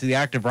elevated to the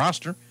active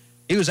roster.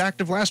 He was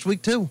active last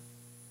week, too.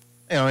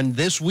 And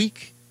this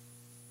week,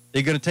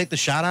 they're going to take the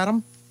shot at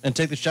him and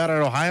take the shot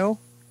at Ohio?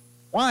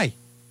 Why?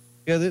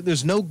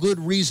 There's no good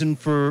reason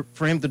for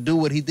him to do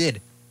what he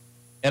did.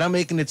 And I'm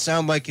making it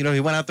sound like, he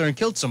went out there and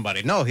killed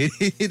somebody. No, he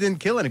didn't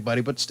kill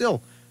anybody, but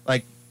still,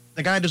 like,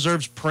 the guy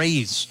deserves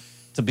praise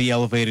to be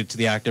elevated to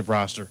the active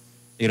roster.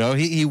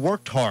 He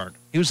worked hard.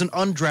 He was an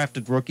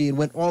undrafted rookie and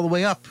went all the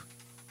way up.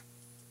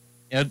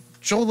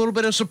 Show a little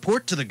bit of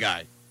support to the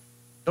guy.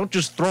 Don't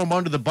just throw him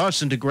under the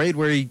bus and degrade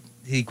where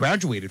he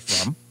graduated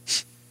from.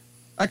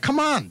 Come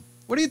on.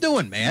 What are you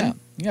doing, man?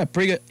 Yeah,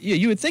 pretty good.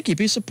 You would think he'd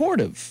be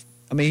supportive.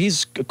 I mean,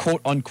 he's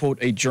quote-unquote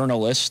a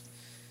journalist.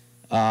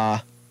 We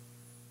got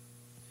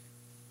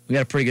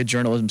a pretty good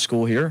journalism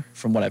school here,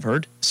 from what I've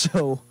heard.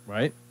 So,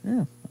 right?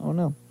 Yeah, I don't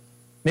know.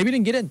 Maybe he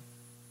didn't get in.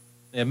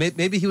 Yeah,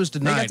 maybe he was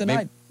denied. Maybe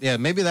got denied.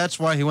 Maybe that's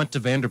why he went to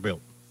Vanderbilt.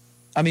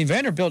 I mean,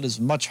 Vanderbilt is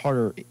much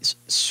harder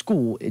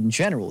school in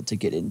general to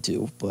get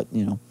into, but,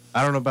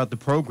 I don't know about the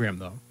program,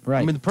 though.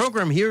 Right. I mean, the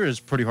program here is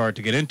pretty hard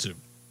to get into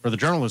for the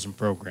journalism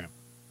program.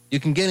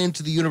 You can get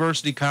into the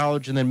university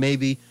college and then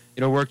maybe,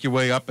 work your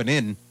way up and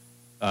in.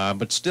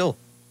 But still,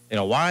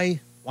 why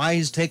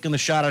he's taking the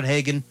shot at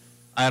Hagan,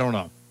 I don't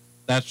know.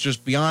 That's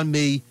just beyond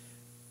me.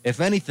 If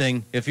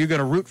anything, if you're going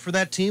to root for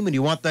that team and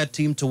you want that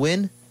team to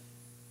win,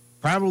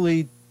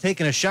 probably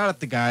taking a shot at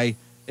the guy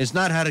is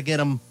not how to get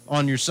him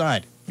on your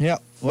side. Yeah.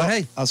 Well,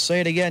 hey, I'll say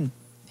it again.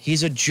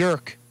 He's a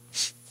jerk.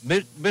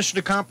 Mission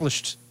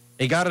accomplished.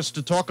 He got us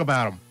to talk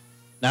about him.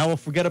 Now we'll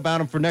forget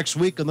about him for next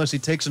week unless he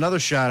takes another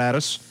shot at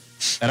us.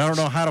 And I don't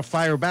know how to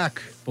fire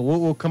back, but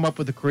we'll come up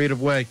with a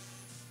creative way.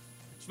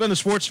 It's been the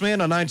Sports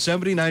Fan on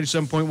 970,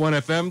 97.1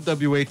 FM,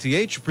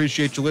 WATH.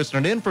 Appreciate you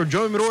listening in. For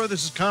Joey Medora,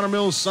 this is Connor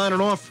Mills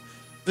signing off.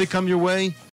 They come your way